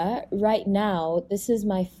 However, right now, this is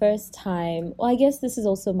my first time, well, I guess this is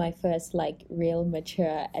also my first like real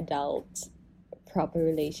mature adult proper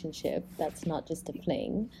relationship that's not just a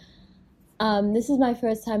fling. This is my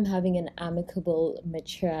first time having an amicable,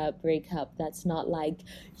 mature breakup that's not like,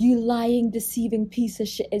 you lying, deceiving piece of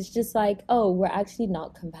shit. It's just like, oh, we're actually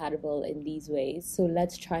not compatible in these ways, so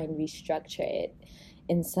let's try and restructure it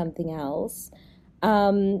in something else.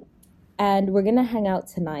 And we're gonna hang out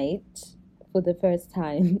tonight for the first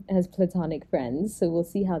time as platonic friends, so we'll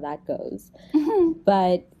see how that goes.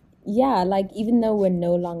 But yeah, like, even though we're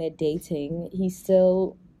no longer dating, he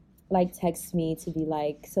still, like, texts me to be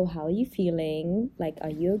like, so how are you feeling? Like,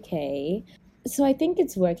 are you okay? So I think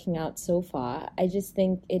it's working out so far. I just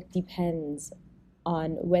think it depends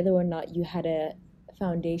on whether or not you had a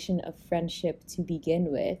foundation of friendship to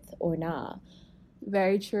begin with or not.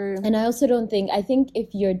 Very true. And I also I think if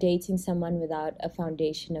you're dating someone without a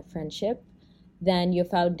foundation of friendship, then your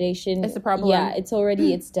foundation... it's a problem. Yeah,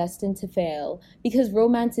 it's destined to fail. Because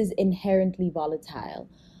romance is inherently volatile.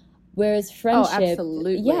 Whereas friendship... Oh,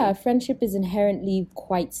 absolutely. Yeah, friendship is inherently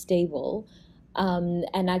quite stable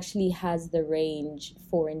and actually has the range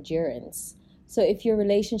for endurance. So if your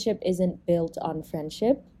relationship isn't built on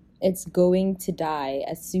friendship, it's going to die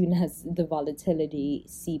as soon as the volatility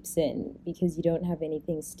seeps in because you don't have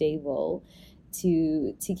anything stable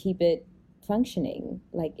to keep it functioning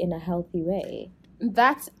like in a healthy way.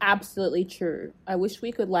 That's absolutely true. I wish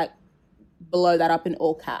we could like blow that up in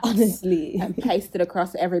all caps. Honestly. And paste it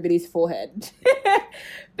across everybody's forehead.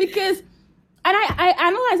 Because, and I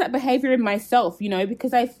analyze that behavior in myself, you know,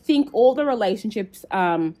 because I think all the relationships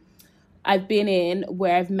I've been in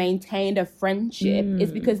where I've maintained a friendship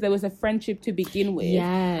is because there was a friendship to begin with.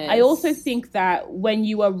 Yes. I also think that when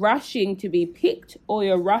you are rushing to be picked or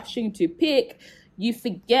you're rushing to pick, you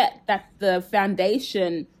forget that the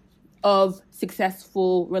foundation of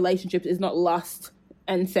successful relationships is not lust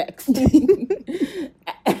and sex. A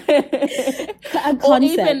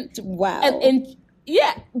concept. Wow. And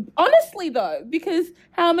yeah, honestly though, because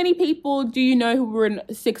how many people do you know who were in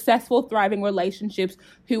successful, thriving relationships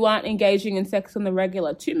who aren't engaging in sex on the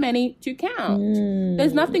regular? Too many to count.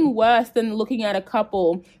 There's nothing worse than looking at a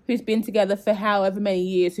couple who's been together for however many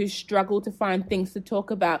years, who struggle to find things to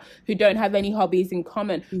talk about, who don't have any hobbies in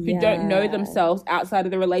common, who don't know themselves outside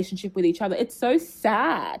of the relationship with each other. It's so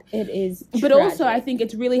sad. It is But tragic. also I think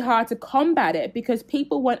it's really hard to combat it because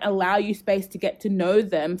people won't allow you space to get to know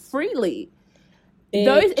them freely.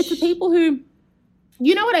 It's the people who,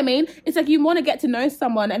 you know what I mean? It's like you want to get to know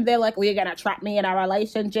someone and they're like, well, you're going to trap me in a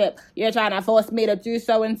relationship. You're trying to force me to do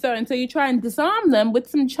so and so. And so you try and disarm them with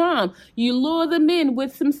some charm. You lure them in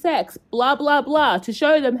with some sex, blah, blah, blah, to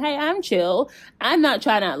show them, hey, I'm chill. I'm not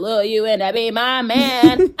trying to lure you in to be my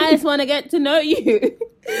man. I just want to get to know you.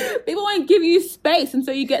 People won't give you space, and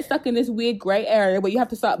so you get stuck in this weird gray area where you have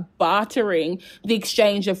to start bartering the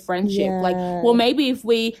exchange of friendship. Like, well, maybe if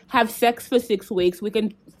we have sex for 6 weeks, we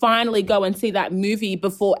can finally go and see that movie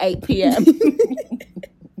before 8 p.m.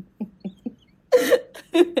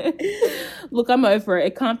 Look, I'm over it.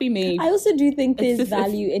 It can't be me. I also do think there's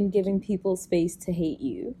value in giving people space to hate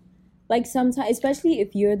you. Like sometimes, especially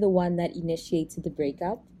if you're the one that initiated the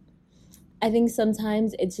breakup, I think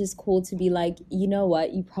sometimes it's just cool to be like, you know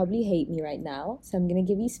what, you probably hate me right now, so I'm going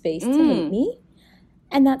to give you space to hate me,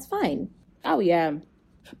 and that's fine. Oh, yeah.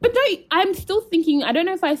 But I'm still thinking, I don't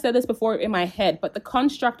know if I said this before in my head, but the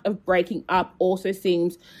construct of breaking up also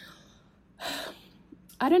seems,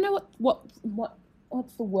 I don't know what's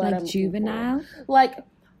the word? Like juvenile? Like,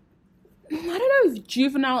 I don't know if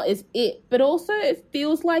juvenile is it, but also it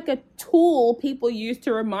feels like a tool people use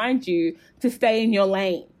to remind you to stay in your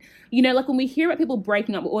lane. You know, like when we hear about people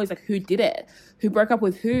breaking up, we're always like, who did it? Who broke up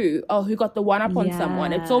with who? Oh, who got the one up on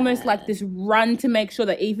someone? It's almost like this run to make sure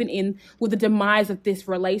that even with the demise of this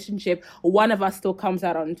relationship, one of us still comes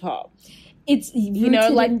out on top. It's rooted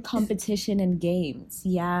in competition and games.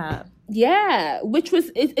 Yeah. Yeah, which is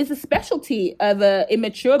a specialty of a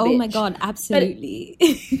immature bitch. Oh my God, absolutely.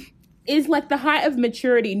 Is like the height of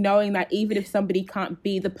maturity, knowing that even if somebody can't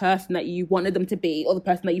be the person that you wanted them to be or the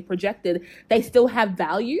person that you projected, they still have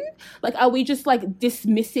value. Like, are we just like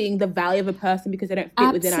dismissing the value of a person because they don't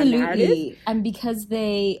fit within our narrative? And because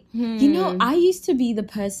they, you know, I used to be the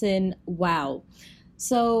person, wow.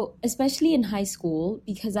 So especially in high school,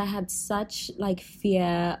 because I had such like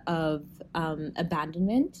fear of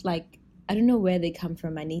abandonment, like I don't know where they come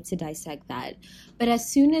from. I need to dissect that. But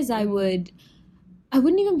as soon as I wouldn't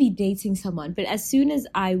even be dating someone, but as soon as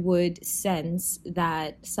I would sense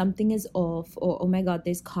that something is off or, oh my God,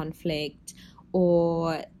 there's conflict,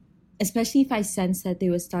 or especially if I sense that they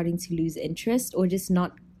were starting to lose interest or just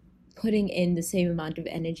not putting in the same amount of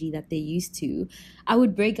energy that they used to, I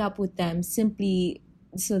would break up with them simply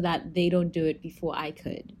so that they don't do it before I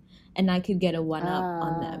could. And I could get a one-up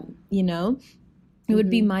on them, you know? It would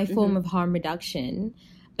be my form of harm reduction.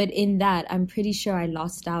 But in that, I'm pretty sure I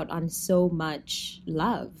lost out on so much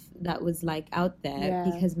love that was like out there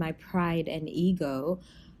because my pride and ego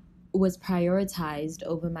was prioritized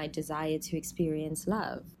over my desire to experience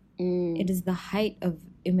love. It is the height of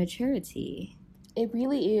immaturity. It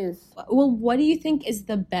really is. Well, what do you think is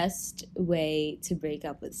the best way to break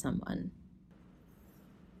up with someone?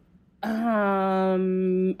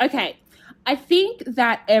 Okay. I think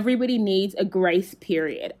that everybody needs a grace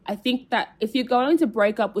period. I think that if you're going to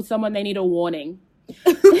break up with someone, they need a warning.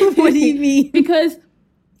 What do you mean? Because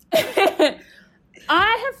I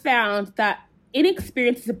have found that in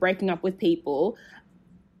experiences of breaking up with people,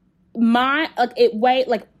 I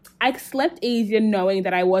slept easier knowing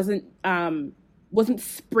that I wasn't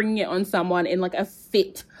springing it on someone in like a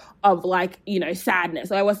fit of like, you know, sadness.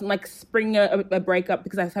 So I wasn't like springing a breakup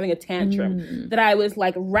because I was having a tantrum. That I was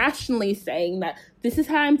like rationally saying that this is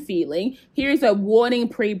how I'm feeling. Here's a warning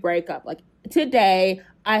pre-breakup. Like today,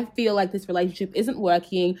 I feel like this relationship isn't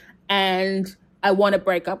working and I want to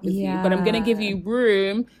break up with you. But I'm going to give you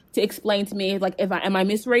room to explain to me, like, am I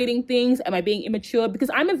misreading things? Am I being immature?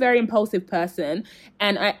 Because I'm a very impulsive person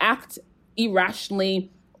and I act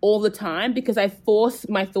irrationally all the time because I force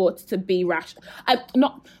my thoughts to be rational.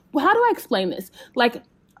 How do I explain this? Like,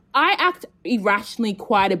 I act irrationally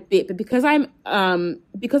quite a bit, but because I'm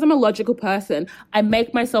a logical person, I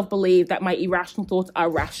make myself believe that my irrational thoughts are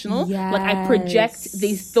rational. Yes. Like I project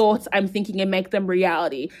these thoughts I'm thinking and make them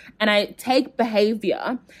reality. And I take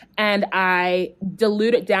behavior and I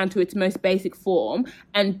dilute it down to its most basic form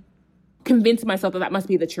and convince myself that must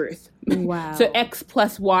be the truth. Wow. So X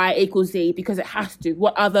plus Y equals Z because it has to.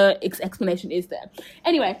 What other explanation is there?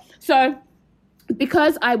 Anyway, so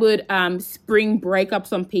because I would spring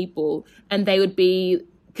breakups on people and they would be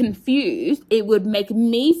confused, it would make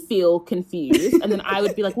me feel confused. And then I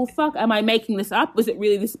would be like, well, fuck, am I making this up? Was it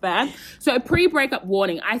really this bad? So a pre-breakup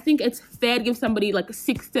warning, I think it's fair to give somebody like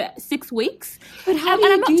 6 weeks. But how do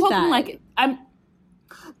you do that?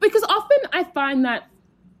 Because often I find that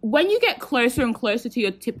when you get closer and closer to your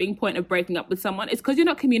tipping point of breaking up with someone, it's because you're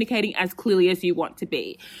not communicating as clearly as you want to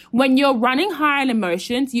be. When you're running high on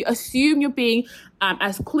emotions, you assume you're being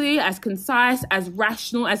as clear, as concise, as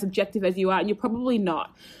rational, as objective as you are, and you're probably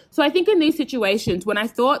not. So I think in these situations, when I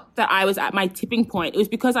thought that I was at my tipping point, it was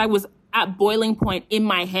because I was at boiling point in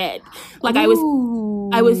my head. Like I was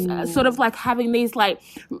sort of like having these like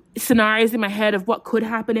scenarios in my head of what could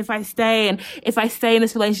happen if I stay. And if I stay in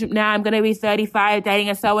this relationship now, I'm going to be 35 dating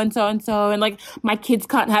a so-and-so and so. And like my kids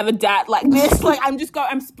can't have a dad like this. Like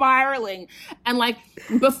I'm spiraling. And like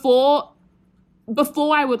before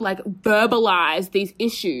I would like verbalize these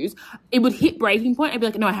issues, it would hit breaking point. I'd be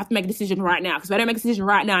like, no, I have to make a decision right now. Because if I don't make a decision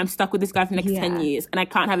right now, I'm stuck with this guy for the next 10 years and I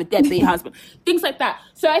can't have a deadbeat husband. Things like that.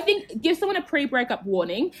 So I think give someone a pre-breakup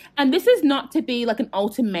warning. And this is not to be like an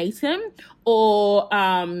ultimatum or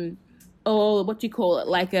what do you call it?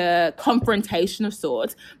 Like a confrontation of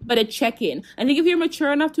sorts, but a check-in. I think if you're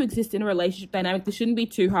mature enough to exist in a relationship dynamic, this shouldn't be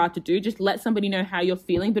too hard to do. Just let somebody know how you're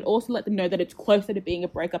feeling, but also let them know that it's closer to being a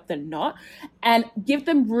breakup than not, and give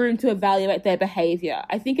them room to evaluate their behavior.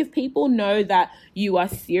 I think if people know that you are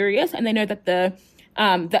serious and they know that that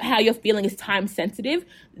how you're feeling is time sensitive,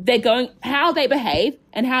 how they behave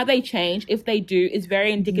and how they change, if they do, is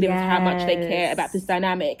very indicative of how much they care about this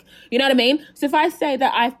dynamic. You know what I mean? So if I say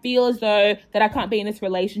that I feel as though that I can't be in this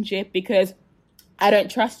relationship because I don't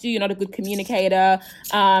trust you, you're not a good communicator,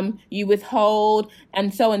 you withhold,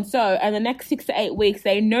 and so, and the next 6 to 8 weeks,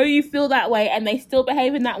 they know you feel that way and they still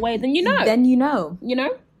behave in that way, then you know. Then you know. You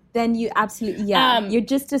know? Then you absolutely, you're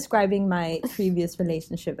just describing my previous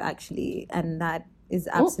relationship, actually, and that is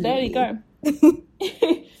absolutely... there you go.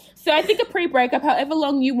 So I think a pre-breakup, however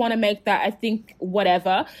long you want to make that, I think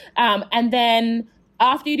whatever. And then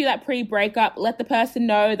after you do that pre-breakup, let the person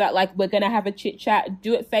know that like we're going to have a chit chat,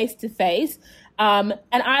 do it face to face. And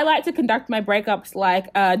I like to conduct my breakups like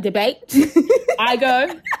a debate. I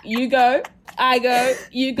go, you go, I go,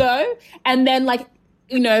 you go. And then like,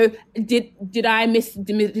 you know, did I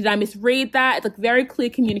misread that? It's like very clear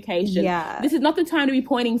communication. Yeah. This is not the time to be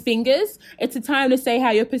pointing fingers. It's a time to say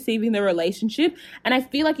how you're perceiving the relationship. And I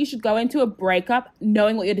feel like you should go into a breakup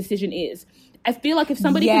knowing what your decision is. I feel like if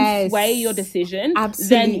somebody can sway your decision,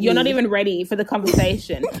 then you're not even ready for the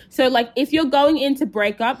conversation. So like if you're going into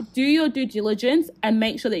breakup, do your due diligence and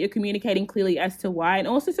make sure that you're communicating clearly as to why. And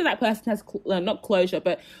also so that person has not closure,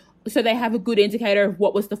 but so they have a good indicator of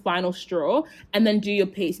what was the final straw, and then do your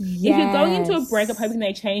piece. If you're going into a breakup hoping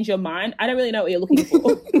they change your mind, I don't really know what you're looking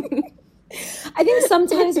for. I think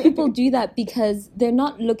sometimes people do that because they're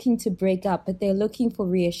not looking to break up, but they're looking for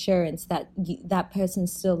reassurance that that person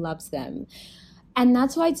still loves them. And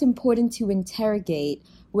that's why it's important to interrogate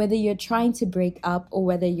whether you're trying to break up or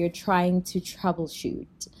whether you're trying to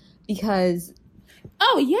troubleshoot. Because,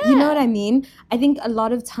 you know what I mean? I think a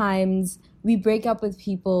lot of times we break up with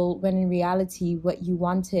people when in reality what you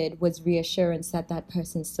wanted was reassurance that that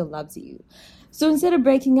person still loves you. So instead of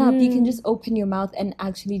breaking up, you can just open your mouth and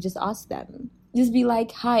actually just ask them. Just be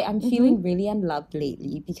like, hi, I'm feeling really unloved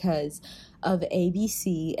lately because of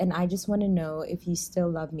ABC, and I just want to know if you still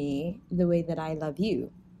love me the way that I love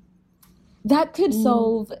you. That could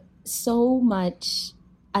solve so much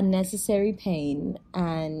unnecessary pain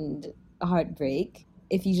and heartbreak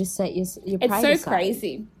if you just set your pride aside. It's so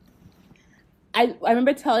crazy. I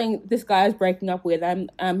remember telling this guy I was breaking up with,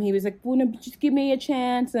 he was like, well, no, just give me a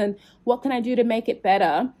chance, and what can I do to make it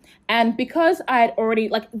better? And because I had already,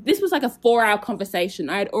 like, this was like a 4-hour conversation.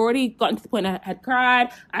 I had already gotten to the point I had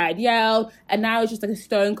cried, I had yelled, and now I was just like a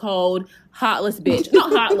stone cold, heartless bitch.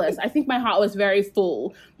 Not heartless. I think my heart was very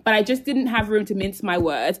full, but I just didn't have room to mince my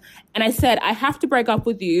words. And I said, I have to break up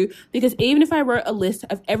with you because even if I wrote a list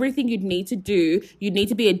of everything you'd need to do, you'd need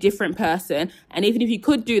to be a different person. And even if you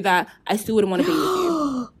could do that, I still wouldn't want to be with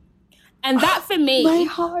you. And that for me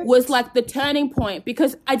was like the turning point,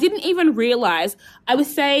 because I didn't even realize I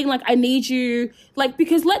was saying like, I need you, like,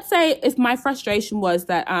 because let's say if my frustration was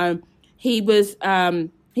that he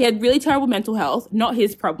had really terrible mental health, not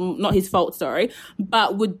his problem, not his fault, sorry,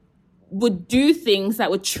 but would do things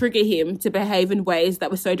that would trigger him to behave in ways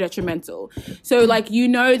that were so detrimental. So like, you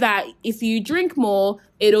know that if you drink more,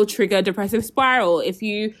 it'll trigger a depressive spiral. If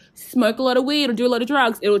you smoke a lot of weed or do a lot of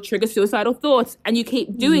drugs, it'll trigger suicidal thoughts, and you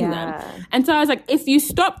keep doing them. And so I was like, if you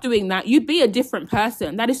stop doing that, you'd be a different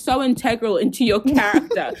person. That is so integral into your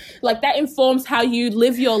character. Like that informs how you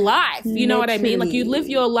live your life. You know what I mean? Like you live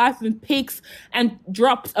your life in peaks and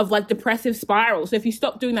drops of like depressive spirals. So if you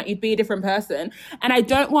stop doing that, you'd be a different person. And I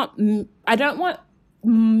don't want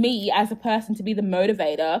me as a person to be the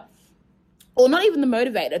motivator, or not even the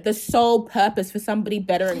motivator, the sole purpose for somebody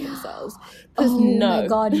bettering themselves. Oh my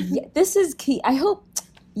God. Yeah, this is key. I hope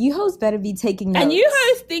you hosts better be taking notes. And you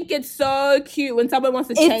hosts think it's so cute when someone wants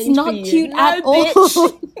to change for you. It's not cute at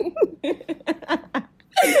all.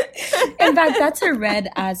 In fact, that's a red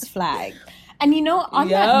as flag. And you know, on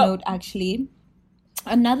that note, actually,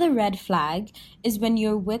 another red flag is when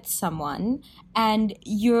you're with someone and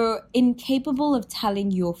you're incapable of telling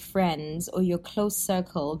your friends or your close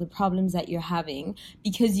circle the problems that you're having,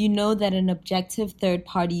 because you know that an objective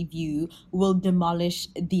third-party view will demolish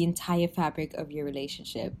the entire fabric of your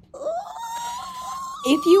relationship.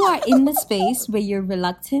 If you are in the space where you're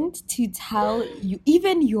reluctant to tell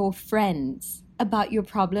even your friends about your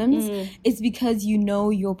problems, it's because you know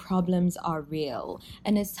your problems are real.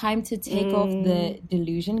 And it's time to take off the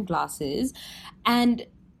delusion glasses. And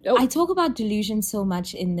I talk about delusion so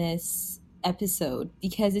much in this episode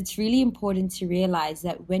because it's really important to realize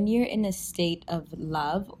that when you're in a state of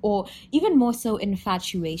love, or even more so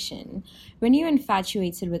infatuation, when you're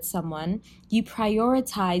infatuated with someone, you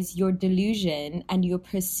prioritize your delusion and your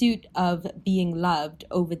pursuit of being loved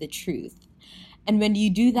over the truth. And when you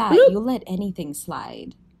do that, you'll let anything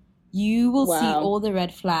slide. You will see all the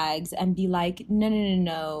red flags and be like,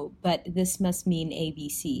 no, but this must mean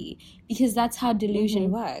ABC. Because that's how delusion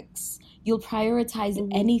works. You'll prioritize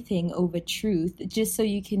anything over truth just so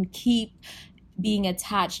you can keep being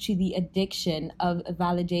attached to the addiction of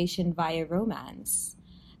validation via romance.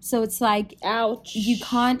 So it's like, ouch, you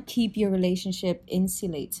can't keep your relationship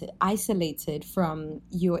isolated from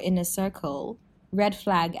your inner circle. Red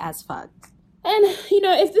flag as fuck. And, you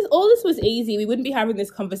know, if all this was easy, we wouldn't be having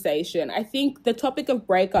this conversation. I think the topic of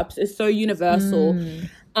breakups is so universal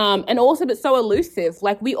and also it's so elusive.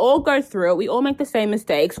 Like, we all go through it. We all make the same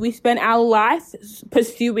mistakes. We spend our life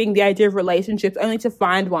pursuing the idea of relationships only to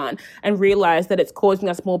find one and realize that it's causing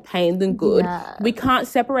us more pain than good. Yeah. We can't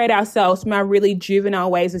separate ourselves from our really juvenile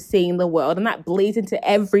ways of seeing the world, and that bleeds into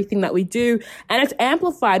everything that we do. And it's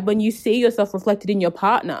amplified when you see yourself reflected in your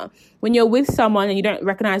partner. When you're with someone and you don't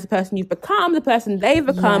recognize the person you've become, the person they've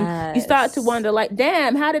become, you start to wonder, like,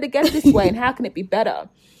 damn, how did it get this way and how can it be better?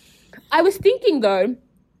 I was thinking, though,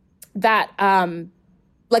 that,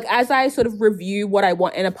 like, as I sort of review what I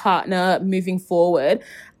want in a partner moving forward,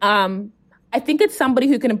 I think it's somebody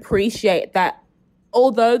who can appreciate that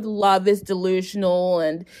although love is delusional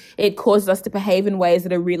and it causes us to behave in ways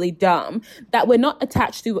that are really dumb, that we're not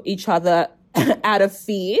attached to each other out of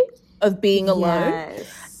fear of being alone.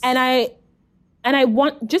 Yes. And I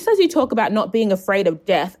want, just as you talk about not being afraid of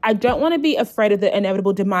death, I don't want to be afraid of the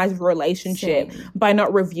inevitable demise of a relationship by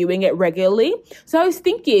not reviewing it regularly. So I was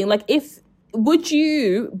thinking, like, would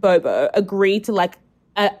you, Bobo, agree to like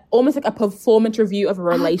almost like a performance review of a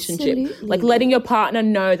relationship? Absolutely. Like letting your partner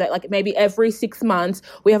know that like maybe every 6 months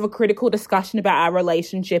we have a critical discussion about our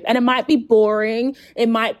relationship, and it might be boring, it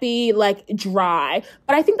might be like dry,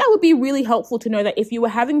 but I think that would be really helpful to know that if you were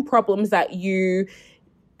having problems that you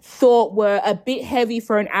thought were a bit heavy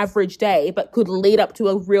for an average day but could lead up to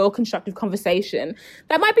a real constructive conversation,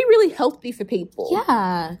 that might be really healthy for people.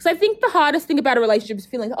 Yeah. So I think the hardest thing about a relationship is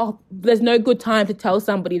feeling, oh, there's no good time to tell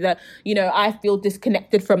somebody that, you know, I feel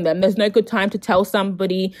disconnected from them. There's no good time to tell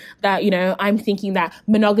somebody that, you know, I'm thinking that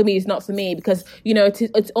monogamy is not for me because, you know,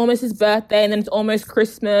 it's almost his birthday and then it's almost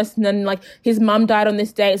Christmas and then like his mum died on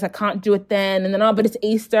this day, so I can't do it then. And then, oh, but it's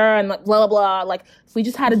Easter and like blah, blah, blah. Like if we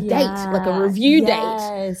just had a date, like a review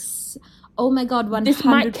date. Oh my God, 100%. This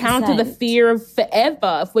might counter the fear of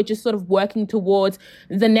forever if we're just sort of working towards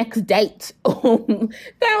the next date or kind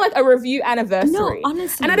of like a review anniversary. No,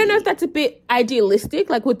 honestly. And I don't know if that's a bit idealistic.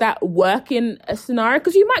 Like, would that work in a scenario?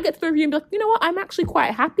 Because you might get to the review and be like, you know what, I'm actually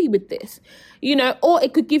quite happy with this. You know, or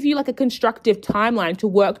it could give you like a constructive timeline to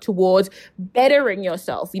work towards bettering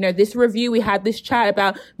yourself. You know, this review, we had this chat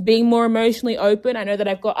about being more emotionally open. I know that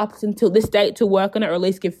I've got up until this date to work on it or at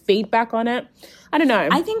least give feedback on it. I don't know.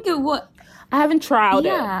 I think I haven't tried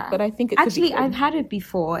it, but I think it could actually be good. I've had it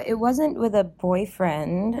before. It wasn't with a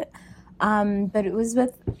boyfriend, but it was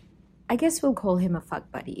with, I guess we'll call him a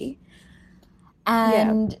fuck buddy.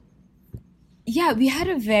 And yeah, we had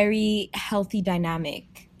a very healthy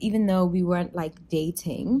dynamic, even though we weren't like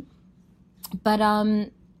dating. But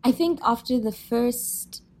I think after the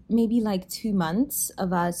first maybe like 2 months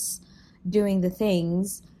of us doing the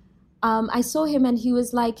things, I saw him and he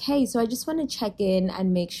was like, hey, so I just want to check in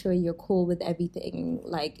and make sure you're cool with everything.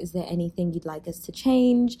 Like, is there anything you'd like us to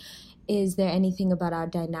change? Is there anything about our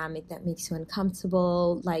dynamic that makes you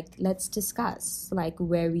uncomfortable? Like, let's discuss like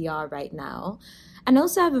where we are right now. And I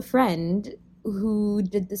also have a friend who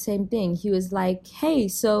did the same thing. He was like, hey,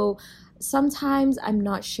 so sometimes I'm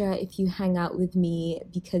not sure if you hang out with me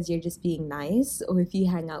because you're just being nice or if you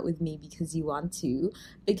hang out with me because you want to.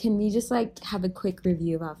 But can we just like have a quick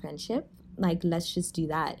review of our friendship? Like, let's just do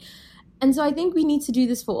that. And so I think we need to do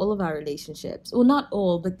this for all of our relationships. Well, not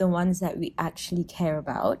all, but the ones that we actually care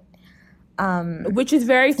about. Which is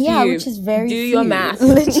very few. Yeah, which is very Do few. your math.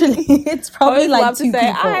 Literally, it's probably like love 2 to say,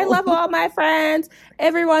 people. I love all my friends.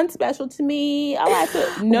 Everyone's special to me. I like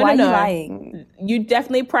it. No. Why are you lying? You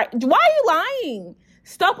definitely... Why are you lying?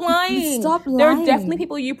 Stop lying. Stop lying. There are definitely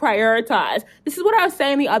people you prioritize. This is what I was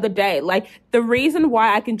saying the other day. Like, the reason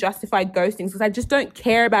why I can justify ghosting is because I just don't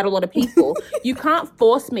care about a lot of people. You can't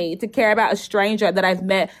force me to care about a stranger that I've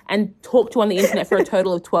met and talked to on the internet for a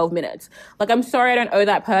total of 12 minutes. Like, I'm sorry I don't owe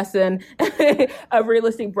that person a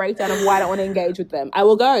realistic breakdown of why I don't want to engage with them. I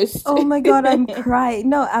will ghost. Oh my God, I'm crying.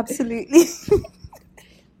 No, absolutely.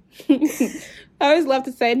 I always love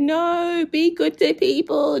to say, no, be good to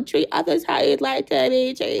people, treat others how you'd like to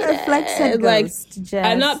be treated. Flex said ghost, Jess.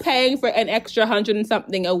 I'm not paying for an extra 100 and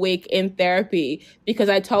something a week in therapy because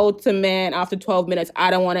I told some man after 12 minutes I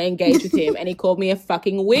don't want to engage with him and he called me a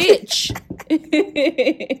fucking witch. He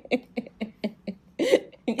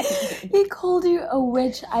called you a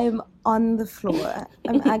witch. I am on the floor.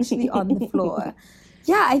 I'm actually on the floor.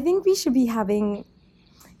 Yeah, I think we should be having...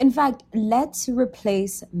 In fact, let's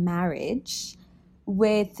replace marriage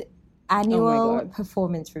with annual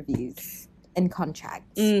performance reviews and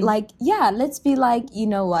contracts. Like, yeah, let's be like, you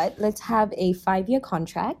know what? Let's have a 5-year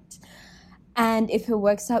contract. And if it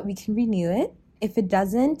works out, we can renew it. If it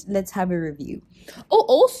doesn't, let's have a review. Oh,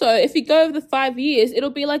 also, if you go over the 5 years, it'll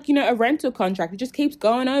be like, a rental contract. It just keeps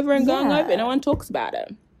going over and going over. No one talks about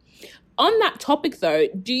it. On that topic, though,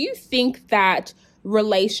 do you think that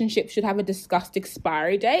relationships should have a discussed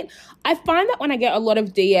expiry date? I find that when I get a lot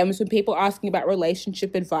of DMs when people are asking about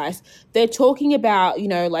relationship advice, they're talking about,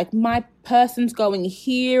 like my person's going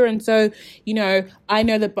here. And so, I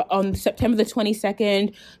know that on September the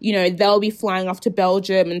 22nd, they'll be flying off to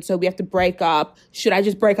Belgium. And so we have to break up. Should I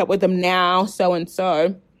just break up with them now? So and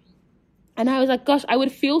so. And I was like, gosh, I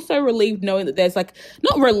would feel so relieved knowing that there's like,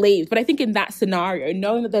 not relieved, but I think in that scenario,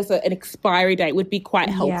 knowing that there's an expiry date would be quite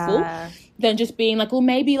helpful than just being like, well,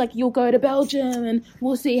 maybe like you'll go to Belgium and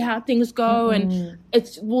we'll see how things go and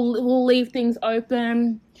we'll leave things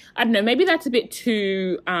open. I don't know, maybe that's a bit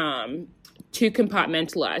too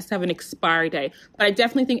compartmentalized to have an expiry date. But I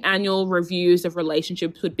definitely think annual reviews of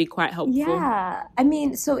relationships would be quite helpful. Yeah. I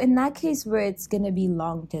mean, so in that case where it's going to be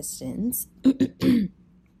long distance...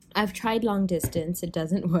 I've tried long distance. It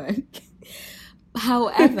doesn't work.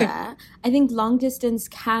 However, I think long distance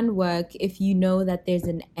can work if you know that there's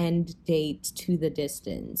an end date to the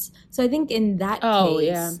distance. So I think in that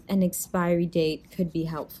case, an expiry date could be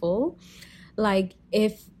helpful. Like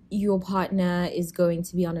if your partner is going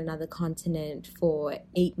to be on another continent for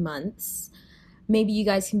 8 months, maybe you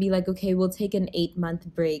guys can be like, okay, we'll take an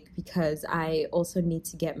 8-month break because I also need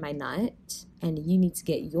to get my nut and you need to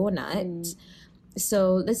get your nut.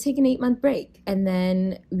 So let's take an 8-month break and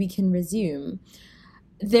then we can resume.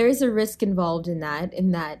 There is a risk involved in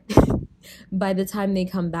that by the time they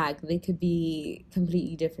come back, they could be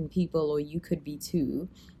completely different people or you could be too.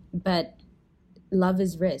 But love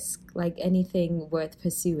is risk. Like anything worth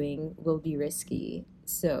pursuing will be risky.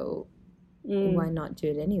 So why not do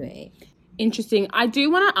it anyway? Interesting. I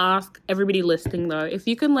do want to ask everybody listening though, if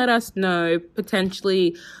you can let us know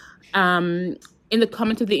potentially... in the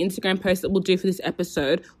comments of the Instagram post that we'll do for this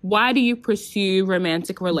episode, why do you pursue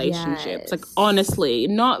romantic relationships? Yes. Like, honestly,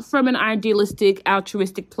 not from an idealistic,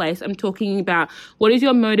 altruistic place. I'm talking about what is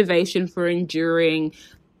your motivation for enduring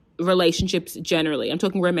relationships generally? I'm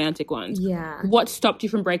talking romantic ones. Yeah. What stopped you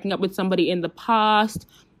from breaking up with somebody in the past?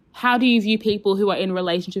 How do you view people who are in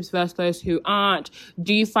relationships versus those who aren't?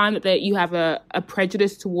 Do you find that you have a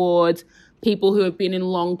prejudice towards people who have been in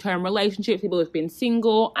long-term relationships, people who have been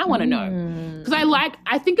single? I want to know. Because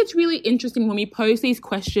I think it's really interesting when we pose these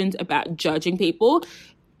questions about judging people.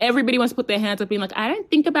 everybody wants to put their hands up being like, I don't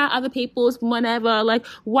think about other people's whatever. Like,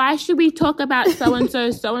 why should we talk about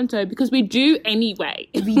so-and-so, so-and-so? Because we do anyway.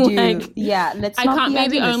 We do. Like, yeah. I can't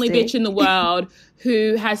be the only bitch in the world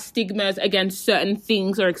who has stigmas against certain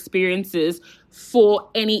things or experiences for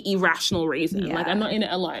any irrational reason. Yeah. Like, I'm not in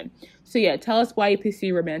it alone. So, yeah, tell us why you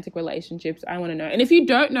pursue romantic relationships. I want to know. And if you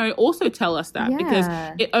don't know, also tell us that. Because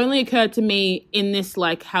it only occurred to me in this,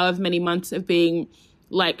 like, however many months of being,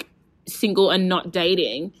 like, single and not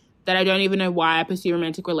dating that I don't even know why I pursue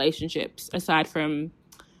romantic relationships aside from,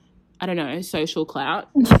 I don't know, social clout.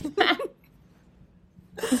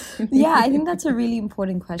 Yeah, I think that's a really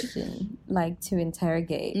important question, like, to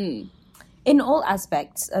interrogate. In all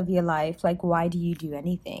aspects of your life, like, why do you do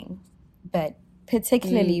anything? But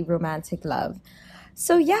particularly romantic love.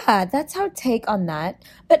 So yeah, that's our take on that.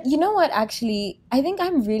 But you know what, actually, I think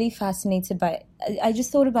I'm really fascinated by, I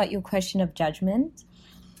just thought about your question of judgment.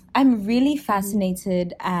 I'm really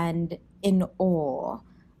fascinated and in awe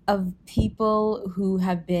of people who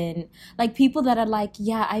have been, like, people that are like,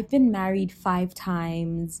 yeah, I've been married 5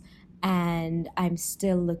 times and I'm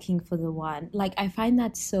still looking for the one. Like, I find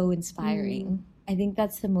that so inspiring. I think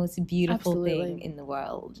that's the most beautiful thing in the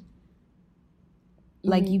world.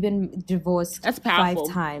 Like, you've been divorced 5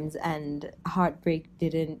 times and heartbreak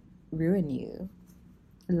didn't ruin you.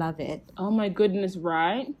 Love it. Oh my goodness,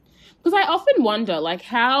 right? Because I often wonder, like,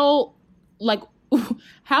 how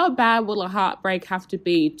bad will a heartbreak have to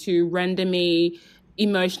be to render me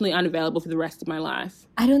emotionally unavailable for the rest of my life?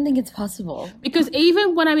 I don't think it's possible. Because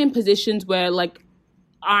even when I'm in positions where, like,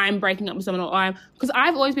 I'm breaking up with someone, or because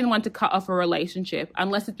I've always been one to cut off a relationship,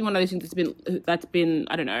 unless it's been one of those things that's been,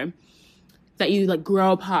 I don't know, that you, like,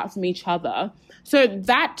 grow apart from each other. So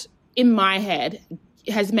that, in my head,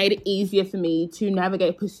 has made it easier for me to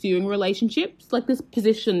navigate pursuing relationships, like this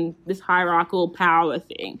position, this hierarchical power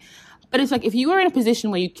thing. But it's like, if you were in a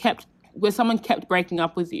position where someone kept breaking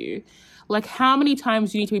up with you, like, how many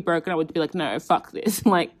times do you need to be broken up with to be like, no, fuck this.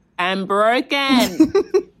 Like, I'm broken.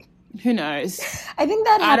 Who knows? I think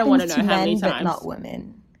that happens to men, but not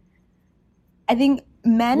women. I think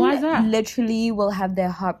men literally will have their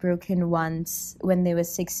heart broken once when they were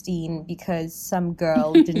 16 because some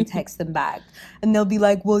girl didn't text them back. And they'll be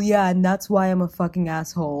like, well, yeah, and that's why I'm a fucking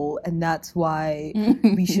asshole. And that's why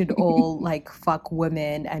we should all, like, fuck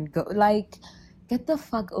women and go. Like, get the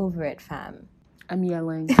fuck over it, fam. I'm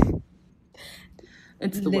yelling.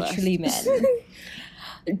 It's the literally worst. Men.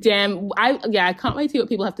 Damn, I can't wait to hear what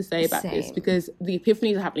people have to say about this, because the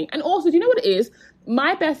epiphanies are happening. And also, do you know what it is?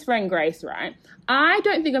 My best friend Grace, right? I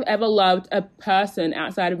don't think I've ever loved a person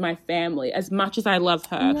outside of my family as much as I love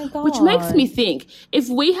her, which makes me think, if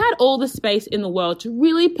we had all the space in the world to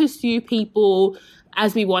really pursue people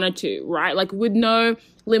as we wanted to, right? Like, with no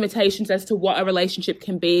limitations as to what a relationship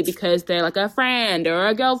can be because they're like a friend or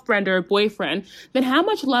a girlfriend or a boyfriend, then how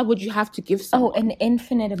much love would you have to give someone? Oh, an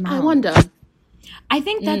infinite amount. I wonder. I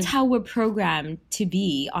think that's how we're programmed to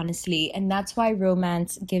be, honestly. And that's why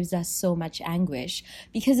romance gives us so much anguish,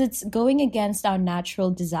 because it's going against our natural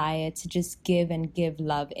desire to just give and give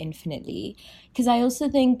love infinitely. Because I also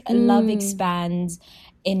think love expands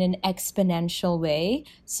in an exponential way.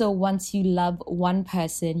 So once you love one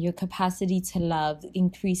person, your capacity to love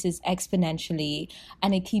increases exponentially,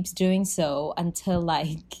 and it keeps doing so until,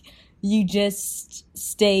 like, you just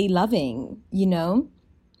stay loving, you know?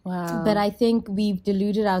 Wow. But I think we've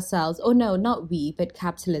deluded ourselves. Oh, no, not we, but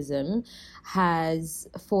capitalism has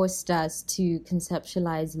forced us to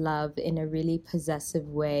conceptualize love in a really possessive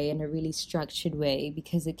way, in a really structured way,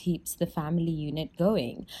 because it keeps the family unit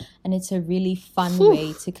going. And it's a really fun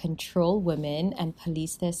way to control women and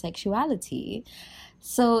police their sexuality.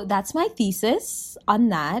 So that's my thesis on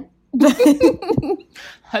that.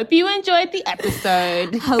 Hope you enjoyed the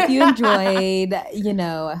episode. Hope you enjoyed. You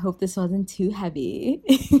know, I hope this wasn't too heavy.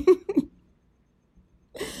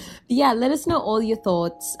 Yeah, let us know all your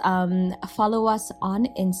thoughts. Follow us on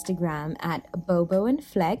Instagram at Bobo and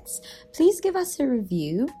Flex. Please give us a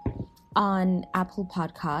review on Apple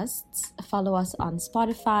Podcasts. Follow us on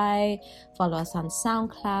Spotify. Follow us on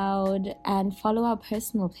SoundCloud. And follow our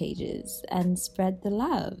personal pages and spread the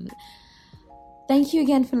love. Thank you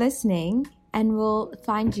again for listening, and we'll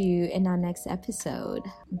find you in our next episode.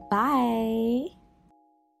 Bye.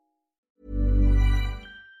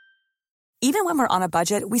 Even when we're on a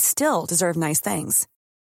budget, we still deserve nice things.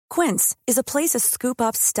 Quince is a place to scoop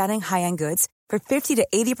up stunning high-end goods for 50 to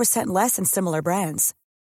 80% less than similar brands.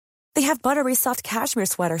 They have buttery soft cashmere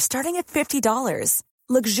sweaters starting at $50,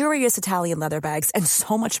 luxurious Italian leather bags, and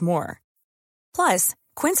so much more. Plus,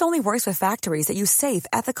 Quince only works with factories that use safe,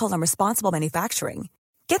 ethical, and responsible manufacturing.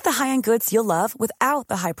 Get the high-end goods you'll love without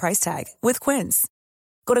the high price tag with Quince.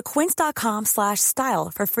 Go to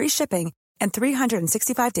quince.com/style for free shipping and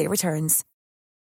 365-day returns.